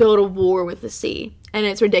he's going to go to war with the sea. And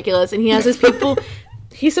it's ridiculous. And he has his people...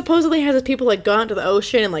 he supposedly has his people, like, go out into the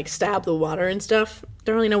ocean and, like, stab the water and stuff.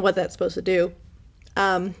 Don't really know what that's supposed to do.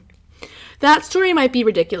 That story might be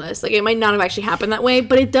ridiculous. Like, it might not have actually happened that way.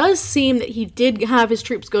 But it does seem that he did have his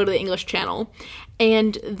troops go to the English Channel.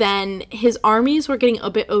 And then his armies were getting a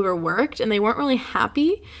bit overworked. And they weren't really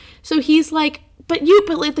happy. So he's like...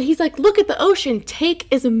 he's like, look at the ocean.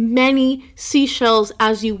 Take as many seashells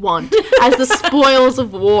as you want as the spoils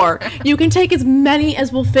of war. You can take as many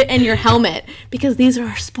as will fit in your helmet because these are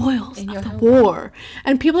our spoils of the war.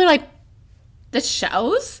 And people are like, The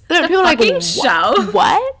shells? people The are like, fucking shell?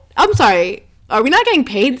 What? I'm sorry. Are we not getting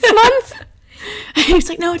paid this month? He's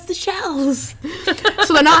like, no, it's the shells.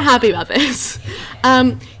 So they're not happy about this.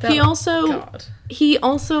 He also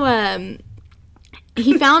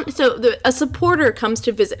a supporter comes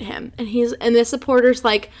to visit him, and the supporter's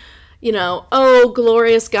like, you know, oh,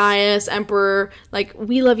 glorious Gaius, emperor, like,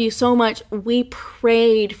 we love you so much. We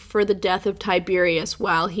prayed for the death of Tiberius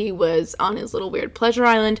while he was on his little weird pleasure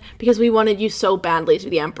island because we wanted you so badly to be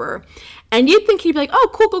the emperor. And you'd think he'd be like, oh,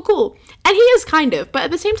 cool. And he is kind of, but at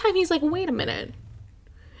the same time, he's like, wait a minute.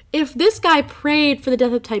 If this guy prayed for the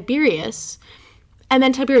death of Tiberius, and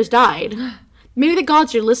then Tiberius died... maybe the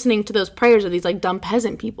gods are listening to those prayers of these, like, dumb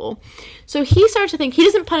peasant people. So he starts to think, he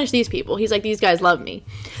doesn't punish these people. He's like, these guys love me.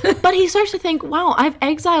 But he starts to think, wow, I've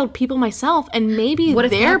exiled people myself, and maybe What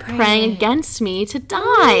if they're they're praying against me to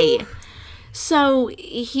die. So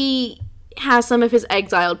he has some of his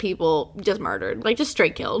exiled people just murdered, like, just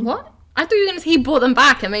straight killed. What? I thought you were going to say he brought them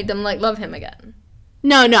back and made them, like, love him again.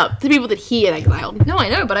 No, the people that he had exiled. No, I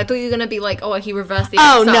know, but I thought you were going to be like, oh, he reversed the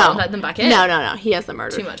exile and let them back in. No, he has them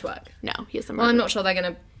murdered. Too much work. No, he has them Well, murdered. I'm not sure they're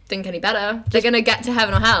going to think any better. They're going to get to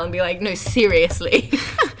heaven or hell and be like, no, seriously.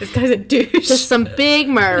 This guy's a douche. Just some big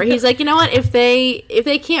murder. He's like, you know what? If they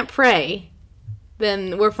can't pray,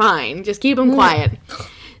 then we're fine. Just keep them quiet.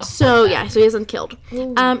 So he hasn't killed.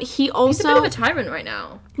 He also He's a bit of a tyrant right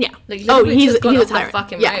now. Yeah. Like, Little Boots he's has gone a off the tyrant.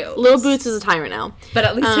 fucking Yeah, rails. Little Boots is a tyrant now. But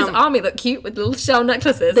at least his army look cute with little shell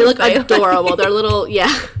necklaces. They look adorable. They're little.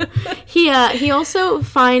 Yeah. He also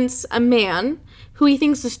finds a man who he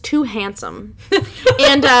thinks is too handsome.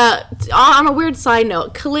 And on a weird side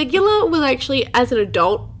note, Caligula was actually, as an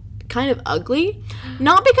adult, kind of ugly.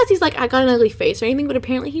 Not because he's like, I got an ugly face or anything, but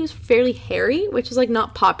apparently he was fairly hairy, which is like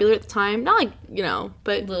not popular at the time. Not like, you know,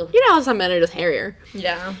 but Ugh. you know how some men are just hairier.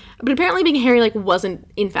 Yeah. But apparently being hairy like wasn't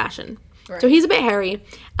in fashion. Right. So he's a bit hairy.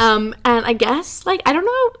 And I guess, like, I don't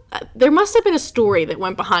know, there must have been a story that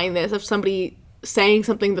went behind this of somebody saying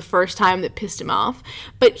something the first time that pissed him off.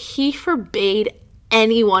 But he forbade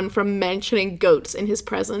anyone from mentioning goats in his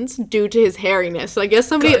presence due to his hairiness. So I guess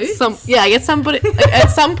somebody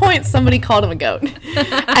at some point somebody called him a goat.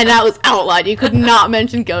 And that was outlawed. You could not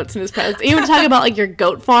mention goats in his presence. Even talking about like your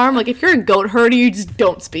goat farm, like if you're a goat herder, you just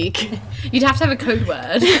don't speak. You'd have to have a code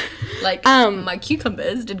word. Like, my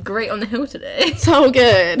cucumbers did great on the hill today. So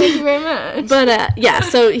good. Thank you very much. But, yeah,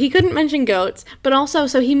 so he couldn't mention goats, but also,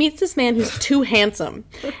 so he meets this man who's too handsome,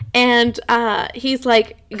 and he's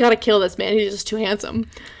like, you gotta kill this man, he's just too handsome.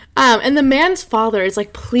 And the man's father is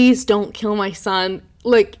like, please don't kill my son.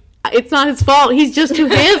 Like, it's not his fault, he's just too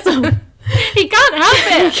handsome. He can't help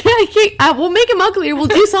it. We'll make him uglier. We'll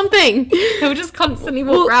do something. He'll just constantly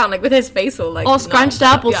walk around like with his face all scrunched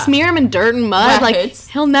up. We'll smear him in dirt and mud. Like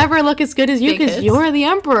he'll never look as good as you because you're the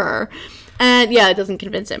emperor. And yeah, it doesn't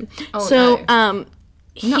convince him. Not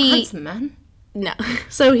handsome man. No.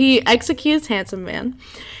 So he executes handsome man.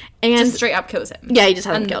 And just straight up kills him. Yeah, he just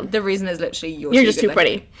has him killed. The reason is literally you're just too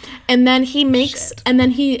pretty. And then he makes, and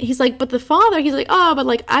then he's like, but the father, he's like, oh, but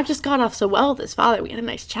like I've just got off so well with this father. We had a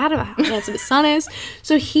nice chat about how handsome his son is.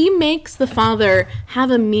 So he makes the father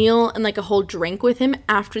have a meal and like a whole drink with him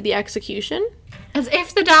after the execution. As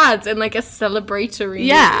if the dad's in like a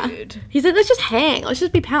celebratory mood. He said, let's just hang. Let's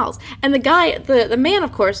just be pals. And the guy, the man,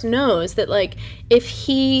 of course, knows that like if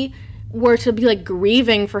he were to be like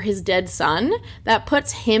grieving for his dead son, that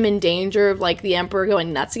puts him in danger of like the emperor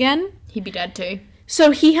going nuts again. He'd be dead too.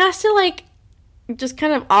 So he has to like just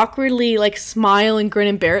kind of awkwardly like smile and grin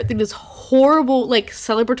and bear it through this horrible like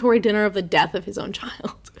celebratory dinner of the death of his own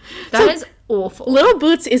child. That is awful. Little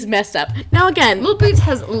Boots is messed up. Now again, Little Boots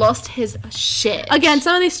has lost his shit. Again,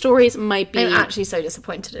 some of these stories might be... I'm actually so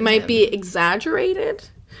disappointed in might him. be exaggerated.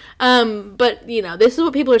 But, you know, this is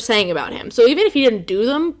what people are saying about him. So even if he didn't do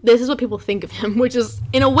them, this is what people think of him, which is,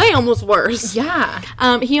 in a way, almost worse. Yeah.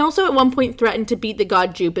 He also, at one point, threatened to beat the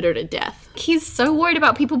god Jupiter to death. He's so worried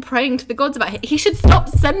about people praying to the gods about it. He should stop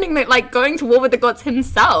sending, going to war with the gods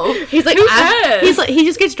himself. He's like, who cares? He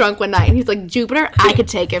just gets drunk one night, and he's like, Jupiter, I could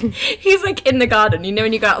take him. He's, like, in the garden, you know,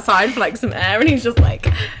 when you go outside for, like, some air, and he's just like,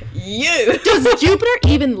 you. Does Jupiter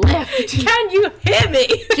even lift? Can you hear me?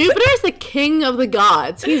 Jupiter is the king of the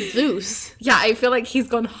gods. He's Zeus. Yeah, I feel like he's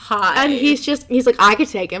gone high. And he's like, I could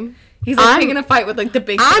take him. He's like picking a fight with like the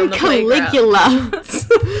big kid on the Caligula.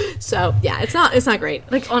 So yeah, it's not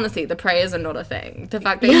great. Like honestly, the prayers are not a thing. The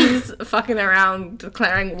fact that he's fucking around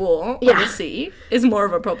declaring war on the sea is more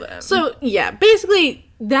of a problem. So yeah, basically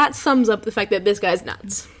that sums up the fact that this guy's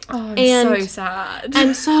nuts. Oh, I'm so sad.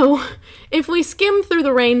 And so if we skim through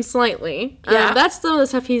the reign slightly, that's some of the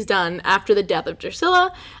stuff he's done after the death of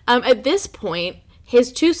Drusilla. At this point,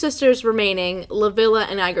 his two sisters remaining, Livilla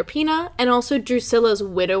and Agrippina, and also Drusilla's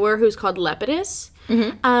widower, who's called Lepidus,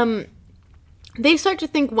 they start to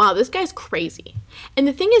think, wow, this guy's crazy. And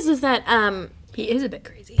the thing is that... he is a bit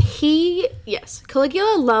crazy.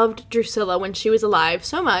 Caligula loved Drusilla when she was alive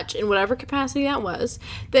so much, in whatever capacity that was,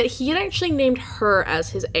 that he had actually named her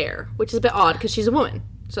as his heir, which is a bit odd because she's a woman.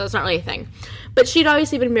 So that's not really a thing. But she'd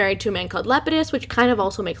obviously been married to a man called Lepidus, which kind of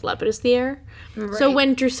also makes Lepidus the heir. Right. So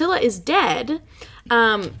when Drusilla is dead,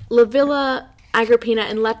 Livilla, Agrippina,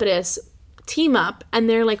 and Lepidus team up, and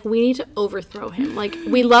they're like, we need to overthrow him. Like,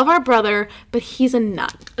 we love our brother, but he's a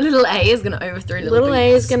nut. Little A is going to overthrow Little Boots.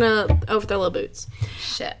 A is going to overthrow Little Boots.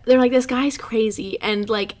 Shit. They're like, this guy's crazy. And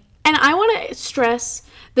I want to stress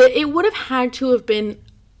that it would have had to have been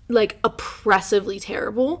like oppressively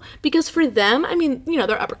terrible, because for them, I mean, you know,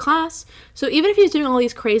 they're upper class, so even if he's doing all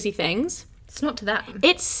these crazy things, it's not to them.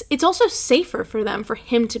 It's also safer for them for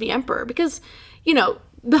him to be emperor, because, you know,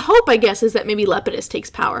 the hope, I guess, is that maybe Lepidus takes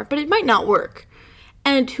power, but it might not work,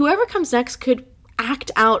 and whoever comes next could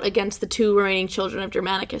act out against the two remaining children of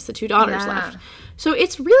Germanicus, the two daughters left. So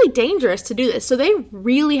it's really dangerous to do this. So they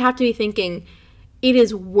really have to be thinking it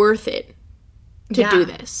is worth it to do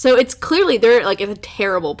this. So it's clearly they're like in a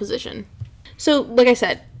terrible position. So like I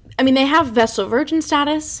said, I mean, they have Vestal Virgin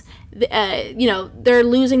status. You know, they're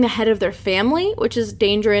losing the head of their family, which is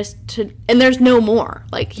dangerous to, and there's no more.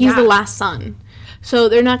 Like, he's the last son. So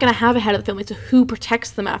they're not going to have a head of the family. So who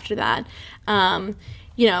protects them after that?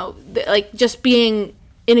 You know, like just being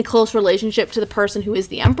in a close relationship to the person who is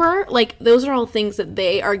the emperor. Like, those are all things that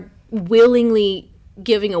they are willingly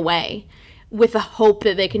giving away with the hope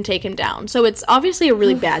that they can take him down. So it's obviously a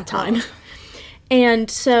really bad time.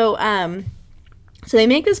 And so so they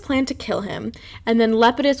make this plan to kill him, and then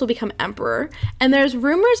Lepidus will become emperor. And there's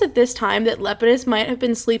rumors at this time that Lepidus might have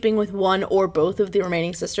been sleeping with one or both of the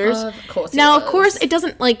remaining sisters. Of course. Now, of course, it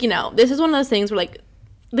doesn't, like, you know, this is one of those things where, like,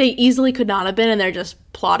 they easily could not have been, and they're just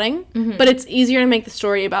plotting. Mm-hmm. But it's easier to make the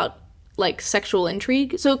story about like sexual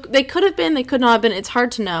intrigue. So they could have been, they could not have been. It's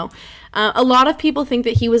hard to know. A lot of people think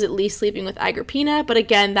that he was at least sleeping with Agrippina, but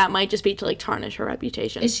again, that might just be to like tarnish her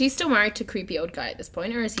reputation. Is she still married to creepy old guy at this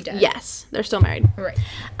point, or is he dead? Yes, they're still married. Right.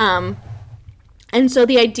 And so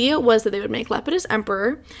the idea was that they would make Lepidus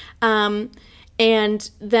emperor, and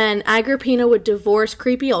then Agrippina would divorce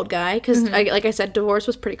creepy old guy, because, like I said, divorce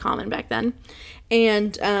was pretty common back then.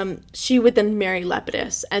 And she would then marry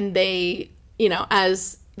Lepidus, and they, you know,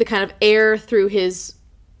 as the kind of heir through his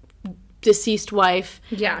deceased wife,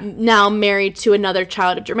 now married to another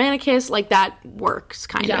child of Germanicus, like that works,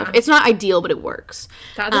 kind of. It's not ideal, but it works.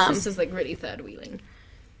 This is just like really third wheeling.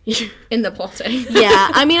 In the plotting. Yeah,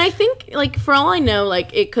 I mean, I think, like, for all I know,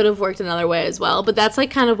 like, it could have worked another way as well, but that's, like,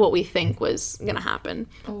 kind of what we think was gonna happen.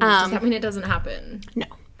 Does that mean it doesn't happen? No.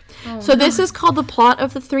 So this is called the plot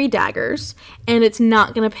of the three daggers, and it's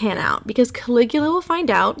not gonna pan out, because Caligula will find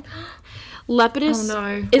out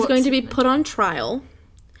Lepidus is going to be put on trial,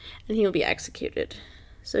 and he will be executed.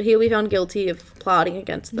 So he'll be found guilty of plotting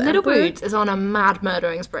against the Little emperor. Boots is on a mad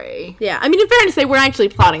murdering spree. Yeah, I mean, in fairness, they were actually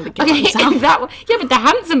plotting to kill him. But the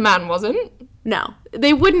handsome man wasn't. No,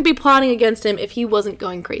 they wouldn't be plotting against him if he wasn't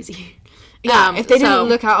going crazy. Yeah, if they didn't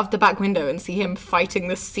look out of the back window and see him fighting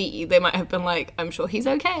the sea, they might have been like, I'm sure he's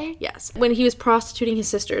okay. Yes. When he was prostituting his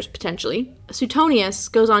sisters, potentially, Suetonius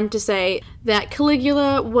goes on to say that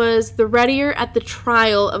Caligula was the readier at the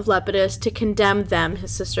trial of Lepidus to condemn them, his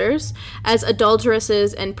sisters, as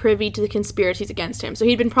adulteresses and privy to the conspiracies against him. So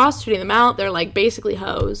he'd been prostituting them out. They're, like, basically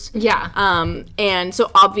hoes. Yeah. And so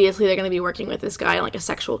obviously they're going to be working with this guy in, like, a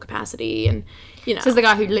sexual capacity, and, you know. So it's the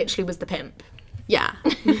guy who literally was the pimp. Yeah.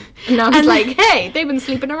 And now he's like, hey, they've been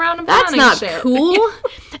sleeping around and planning that's shit. not cool.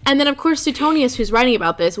 And then, of course, Suetonius, who's writing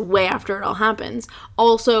about this way after it all happens,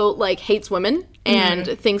 also, like, hates women and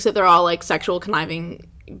thinks that they're all, like, sexual conniving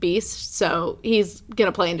beasts. So he's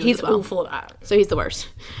gonna play into it as well. He's all for that. So he's the worst.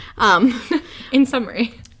 In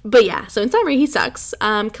summary. But yeah, so in summary, he sucks.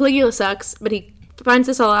 Caligula sucks, but he finds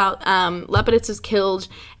this all out. Lepidus is killed,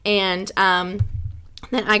 and then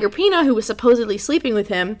Agrippina, who was supposedly sleeping with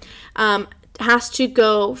him, has to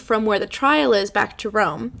go from where the trial is back to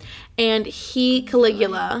Rome, and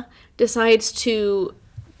Caligula, decides to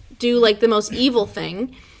do, like, the most evil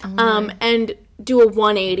thing, and do a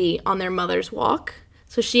 180 on their mother's walk.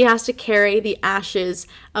 So she has to carry the ashes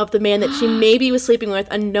of the man that she maybe was sleeping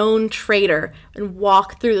with, a known traitor, and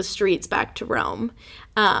walk through the streets back to Rome.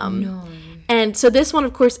 And so this one,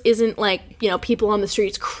 of course, isn't, like, you know, people on the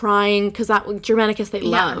streets crying, because that Germanicus they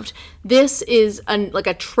loved. This is like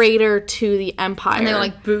a traitor to the empire. And they were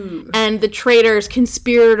like, boo. And the traitor's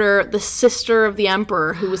conspirator, the sister of the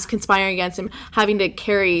emperor who was conspiring against him, having to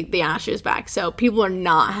carry the ashes back. So people are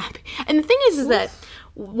not happy. And the thing is that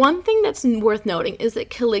one thing that's worth noting is that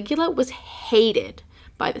Caligula was hated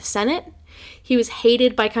by the Senate. He was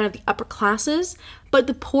hated by kind of the upper classes, but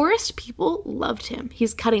the poorest people loved him.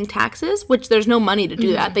 He's cutting taxes, which there's no money to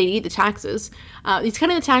do that. They need the taxes. He's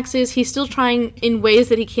cutting the taxes. He's still trying in ways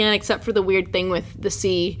that he can, except for the weird thing with the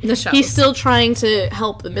sea. The shells. He's still trying to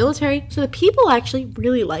help the military. So the people actually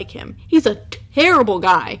really like him. He's a terrible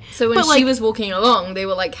guy. So when she was walking along, they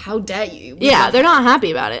were like, how dare you? Yeah, they're not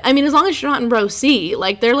happy about it. I mean, as long as you're not in row C,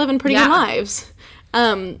 like, they're living pretty good lives.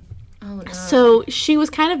 Oh, no. So she was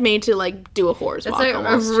kind of made to, like, do a whore's walk. It's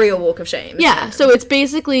like a real walk of shame. Yeah, so it's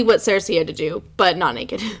basically what Cersei had to do, but not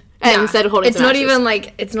naked. And instead of holding it's some not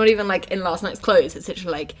ashes. it's not even like in Last Night's Clothes. It's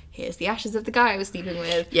literally like, here's the ashes of the guy I was sleeping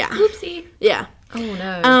with. Yeah. Oopsie. Yeah. Oh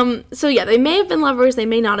no. So yeah, they may have been lovers, they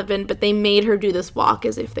may not have been, but they made her do this walk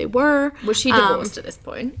as if they were. Was she divorced at this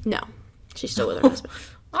point? No. She's still with her husband.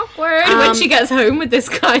 Awkward. When she gets home with this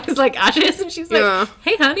guy's, like, ashes, and she's like,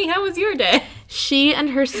 hey honey, how was your day? She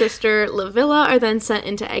and her sister Livilla are then sent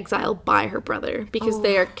into exile by her brother because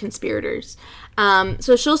they are conspirators.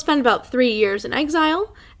 So she'll spend about 3 years in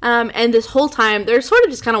exile, and this whole time they're sort of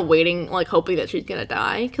just kind of waiting, like, hoping that she's gonna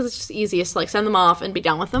die, because it's just easiest to, like, send them off and be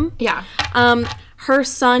done with them. Yeah. Her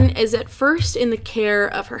son is at first in the care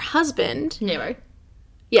of her husband. Nero.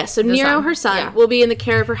 Yes, so Nero, her son, will be in the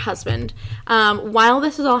care of her husband. While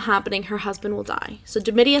this is all happening, her husband will die. So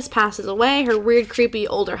Domitius passes away, her weird, creepy,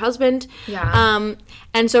 older husband. Yeah.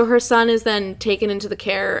 And so her son is then taken into the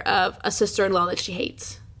care of a sister-in-law that she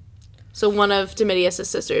hates. So one of Domitius'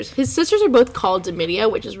 sisters. His sisters are both called Domitia,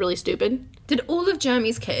 which is really stupid. Did all of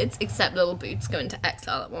Jeremy's kids, except Little Boots, go into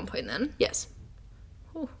exile at one point then? Yes.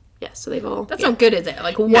 Ooh. Yes, so they've all... That's not good, is it?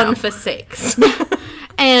 Like, 1 for 6.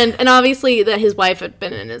 And obviously that his wife had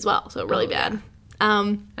been in as well, so really bad.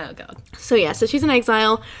 Oh god. So yeah, so she's in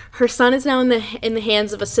exile. Her son is now in the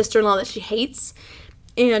hands of a sister-in-law that she hates,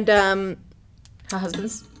 and Her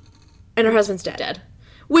husband's her husband's dead.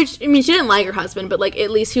 Which, I mean, she didn't like her husband, but, like, at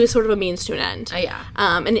least he was sort of a means to an end. Oh, yeah.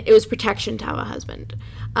 And it was protection to have a husband.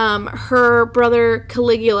 Her brother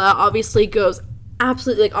Caligula obviously goes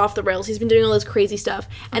absolutely, like, off the rails. He's been doing all this crazy stuff.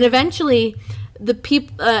 And eventually, the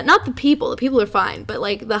people are fine, but,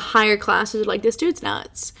 like, the higher classes are like, this dude's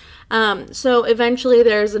nuts. So eventually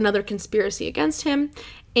there's another conspiracy against him.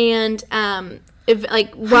 And,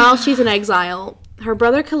 while she's in exile, her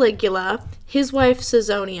brother Caligula, his wife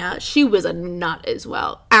Caesonia, she was a nut as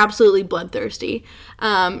well. Absolutely bloodthirsty.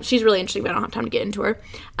 She's really interesting, but I don't have time to get into her.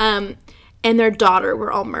 And their daughter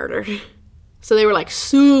were all murdered. So they were, like,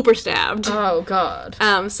 super stabbed. Oh, God.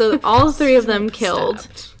 So all three of them killed.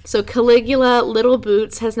 So Caligula, Little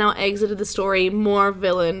Boots, has now exited the story, more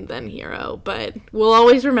villain than hero. But we'll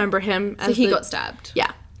always remember him as he got stabbed.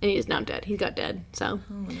 Yeah. And he's now dead. He got dead, so.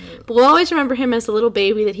 Oh, no. But we'll always remember him as the little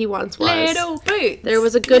baby that he once was. Little Boots. There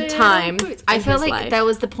was a good time. I feel like there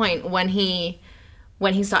was the point when he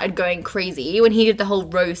started going crazy, when he did the whole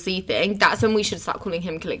Rosie thing. That's when we should start calling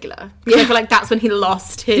him Caligula. Yeah. I feel like that's when he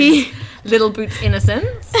lost his Little Boots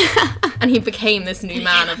innocence, and he became this new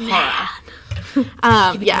man of horror.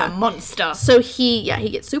 He became a monster. So he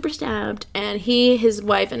gets super stabbed, and his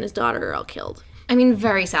wife, and his daughter are all killed. I mean,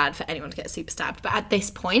 very sad for anyone to get super stabbed, but at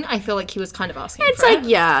this point, I feel like he was kind of asking for it. It's like,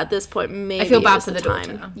 at this point, maybe I feel bad for the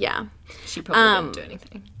daughter. Yeah. She probably didn't do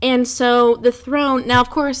anything. And so the throne, now, of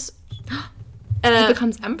course... he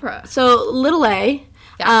becomes emperor. So, little A,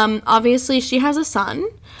 obviously, she has a son.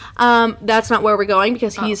 That's not where we're going,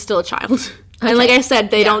 because he's still a child. Okay. And like I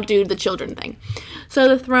said, they don't do the children thing. So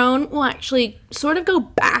the throne will actually sort of go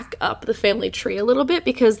back up the family tree a little bit,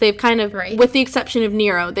 because they've kind of, with the exception of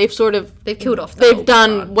Nero, they've killed off they've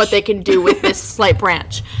done branch. What they can do with this slight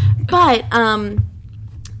branch. But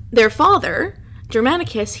their father,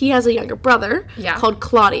 Germanicus, he has a younger brother called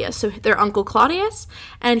Claudius. So their uncle Claudius,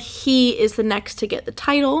 and he is the next to get the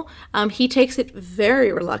title. He takes it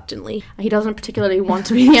very reluctantly. He doesn't particularly want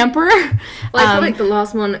to be the emperor. Well, I feel like the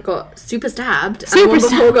last one got super stabbed, and the one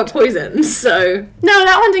before got poisoned, so... No,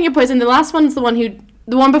 that one didn't get poisoned. The last one's the one who...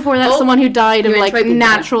 The one before that's the one who died of, like,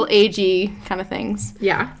 natural agey kind of things.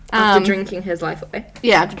 Yeah. After drinking his life away.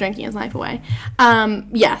 Yeah, after drinking his life away.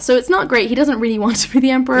 So it's not great. He doesn't really want to be the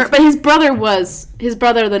emperor. But his brother,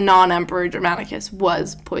 the non-emperor Germanicus,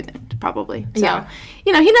 was poisoned, probably. So,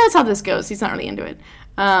 he knows how this goes. He's not really into it.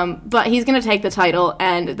 But he's going to take the title,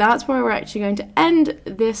 and that's where we're actually going to end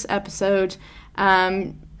this episode.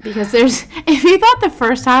 Because if you thought the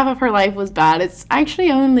first half of her life was bad, it's actually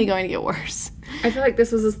only going to get worse. I feel like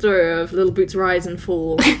this was a story of Little Boots' rise and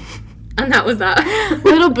fall. And that was that.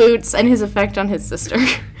 Little Boots and his effect on his sister.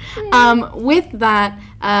 With that,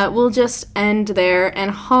 we'll just end there, and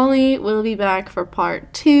Holly will be back for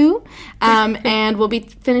part 2. And we'll be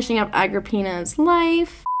finishing up Agrippina's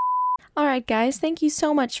life. Alright guys, thank you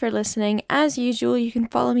so much for listening. As usual, you can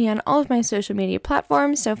follow me on all of my social media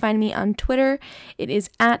platforms, so find me on Twitter, it is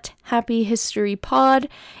at Happy History Pod,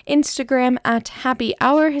 Instagram at Happy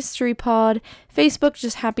Hour History Pod, Facebook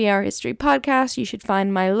just Happy Hour History Podcast. You should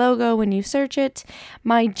find my logo when you search it.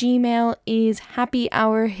 My Gmail is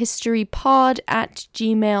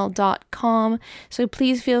happyhourhistorypod@gmail.com, so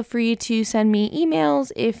please feel free to send me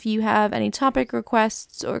emails if you have any topic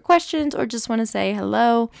requests or questions, or just want to say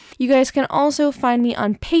hello. You guys can also find me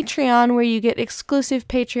on Patreon, where you get exclusive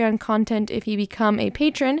Patreon content if you become a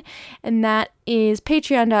patron, and that is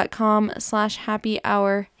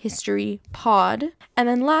patreon.com/happyhourhistorypod. And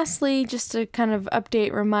then lastly, just a kind of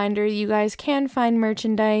update reminder, you guys can find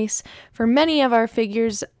merchandise for many of our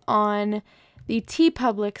figures on the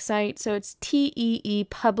TeePublic site, so it's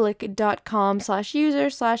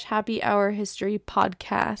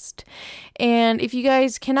teepublic.com/user/happyhourhistorypodcast. And if you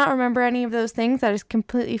guys cannot remember any of those things, that is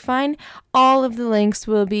completely fine. All of the links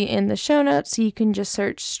will be in the show notes, so you can just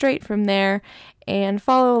search straight from there and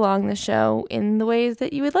follow along the show in the ways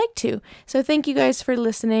that you would like to. So thank you guys for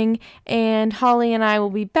listening, and Holly and I will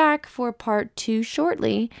be back for part 2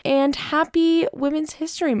 shortly. And happy Women's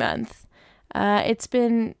History Month! It's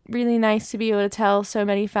been really nice to be able to tell so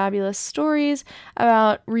many fabulous stories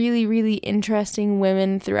about really, really interesting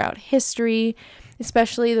women throughout history,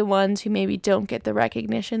 especially the ones who maybe don't get the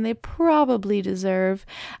recognition they probably deserve.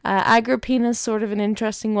 Agrippina's sort of an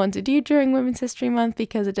interesting one to do during Women's History Month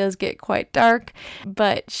because it does get quite dark,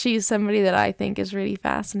 but she's somebody that I think is really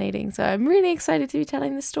fascinating, so I'm really excited to be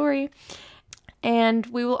telling the story. And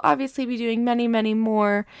we will obviously be doing many, many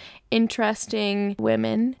more interesting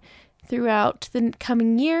women throughout the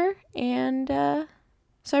coming year, and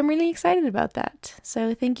so I'm really excited about that.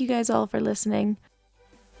 So thank you guys all for listening.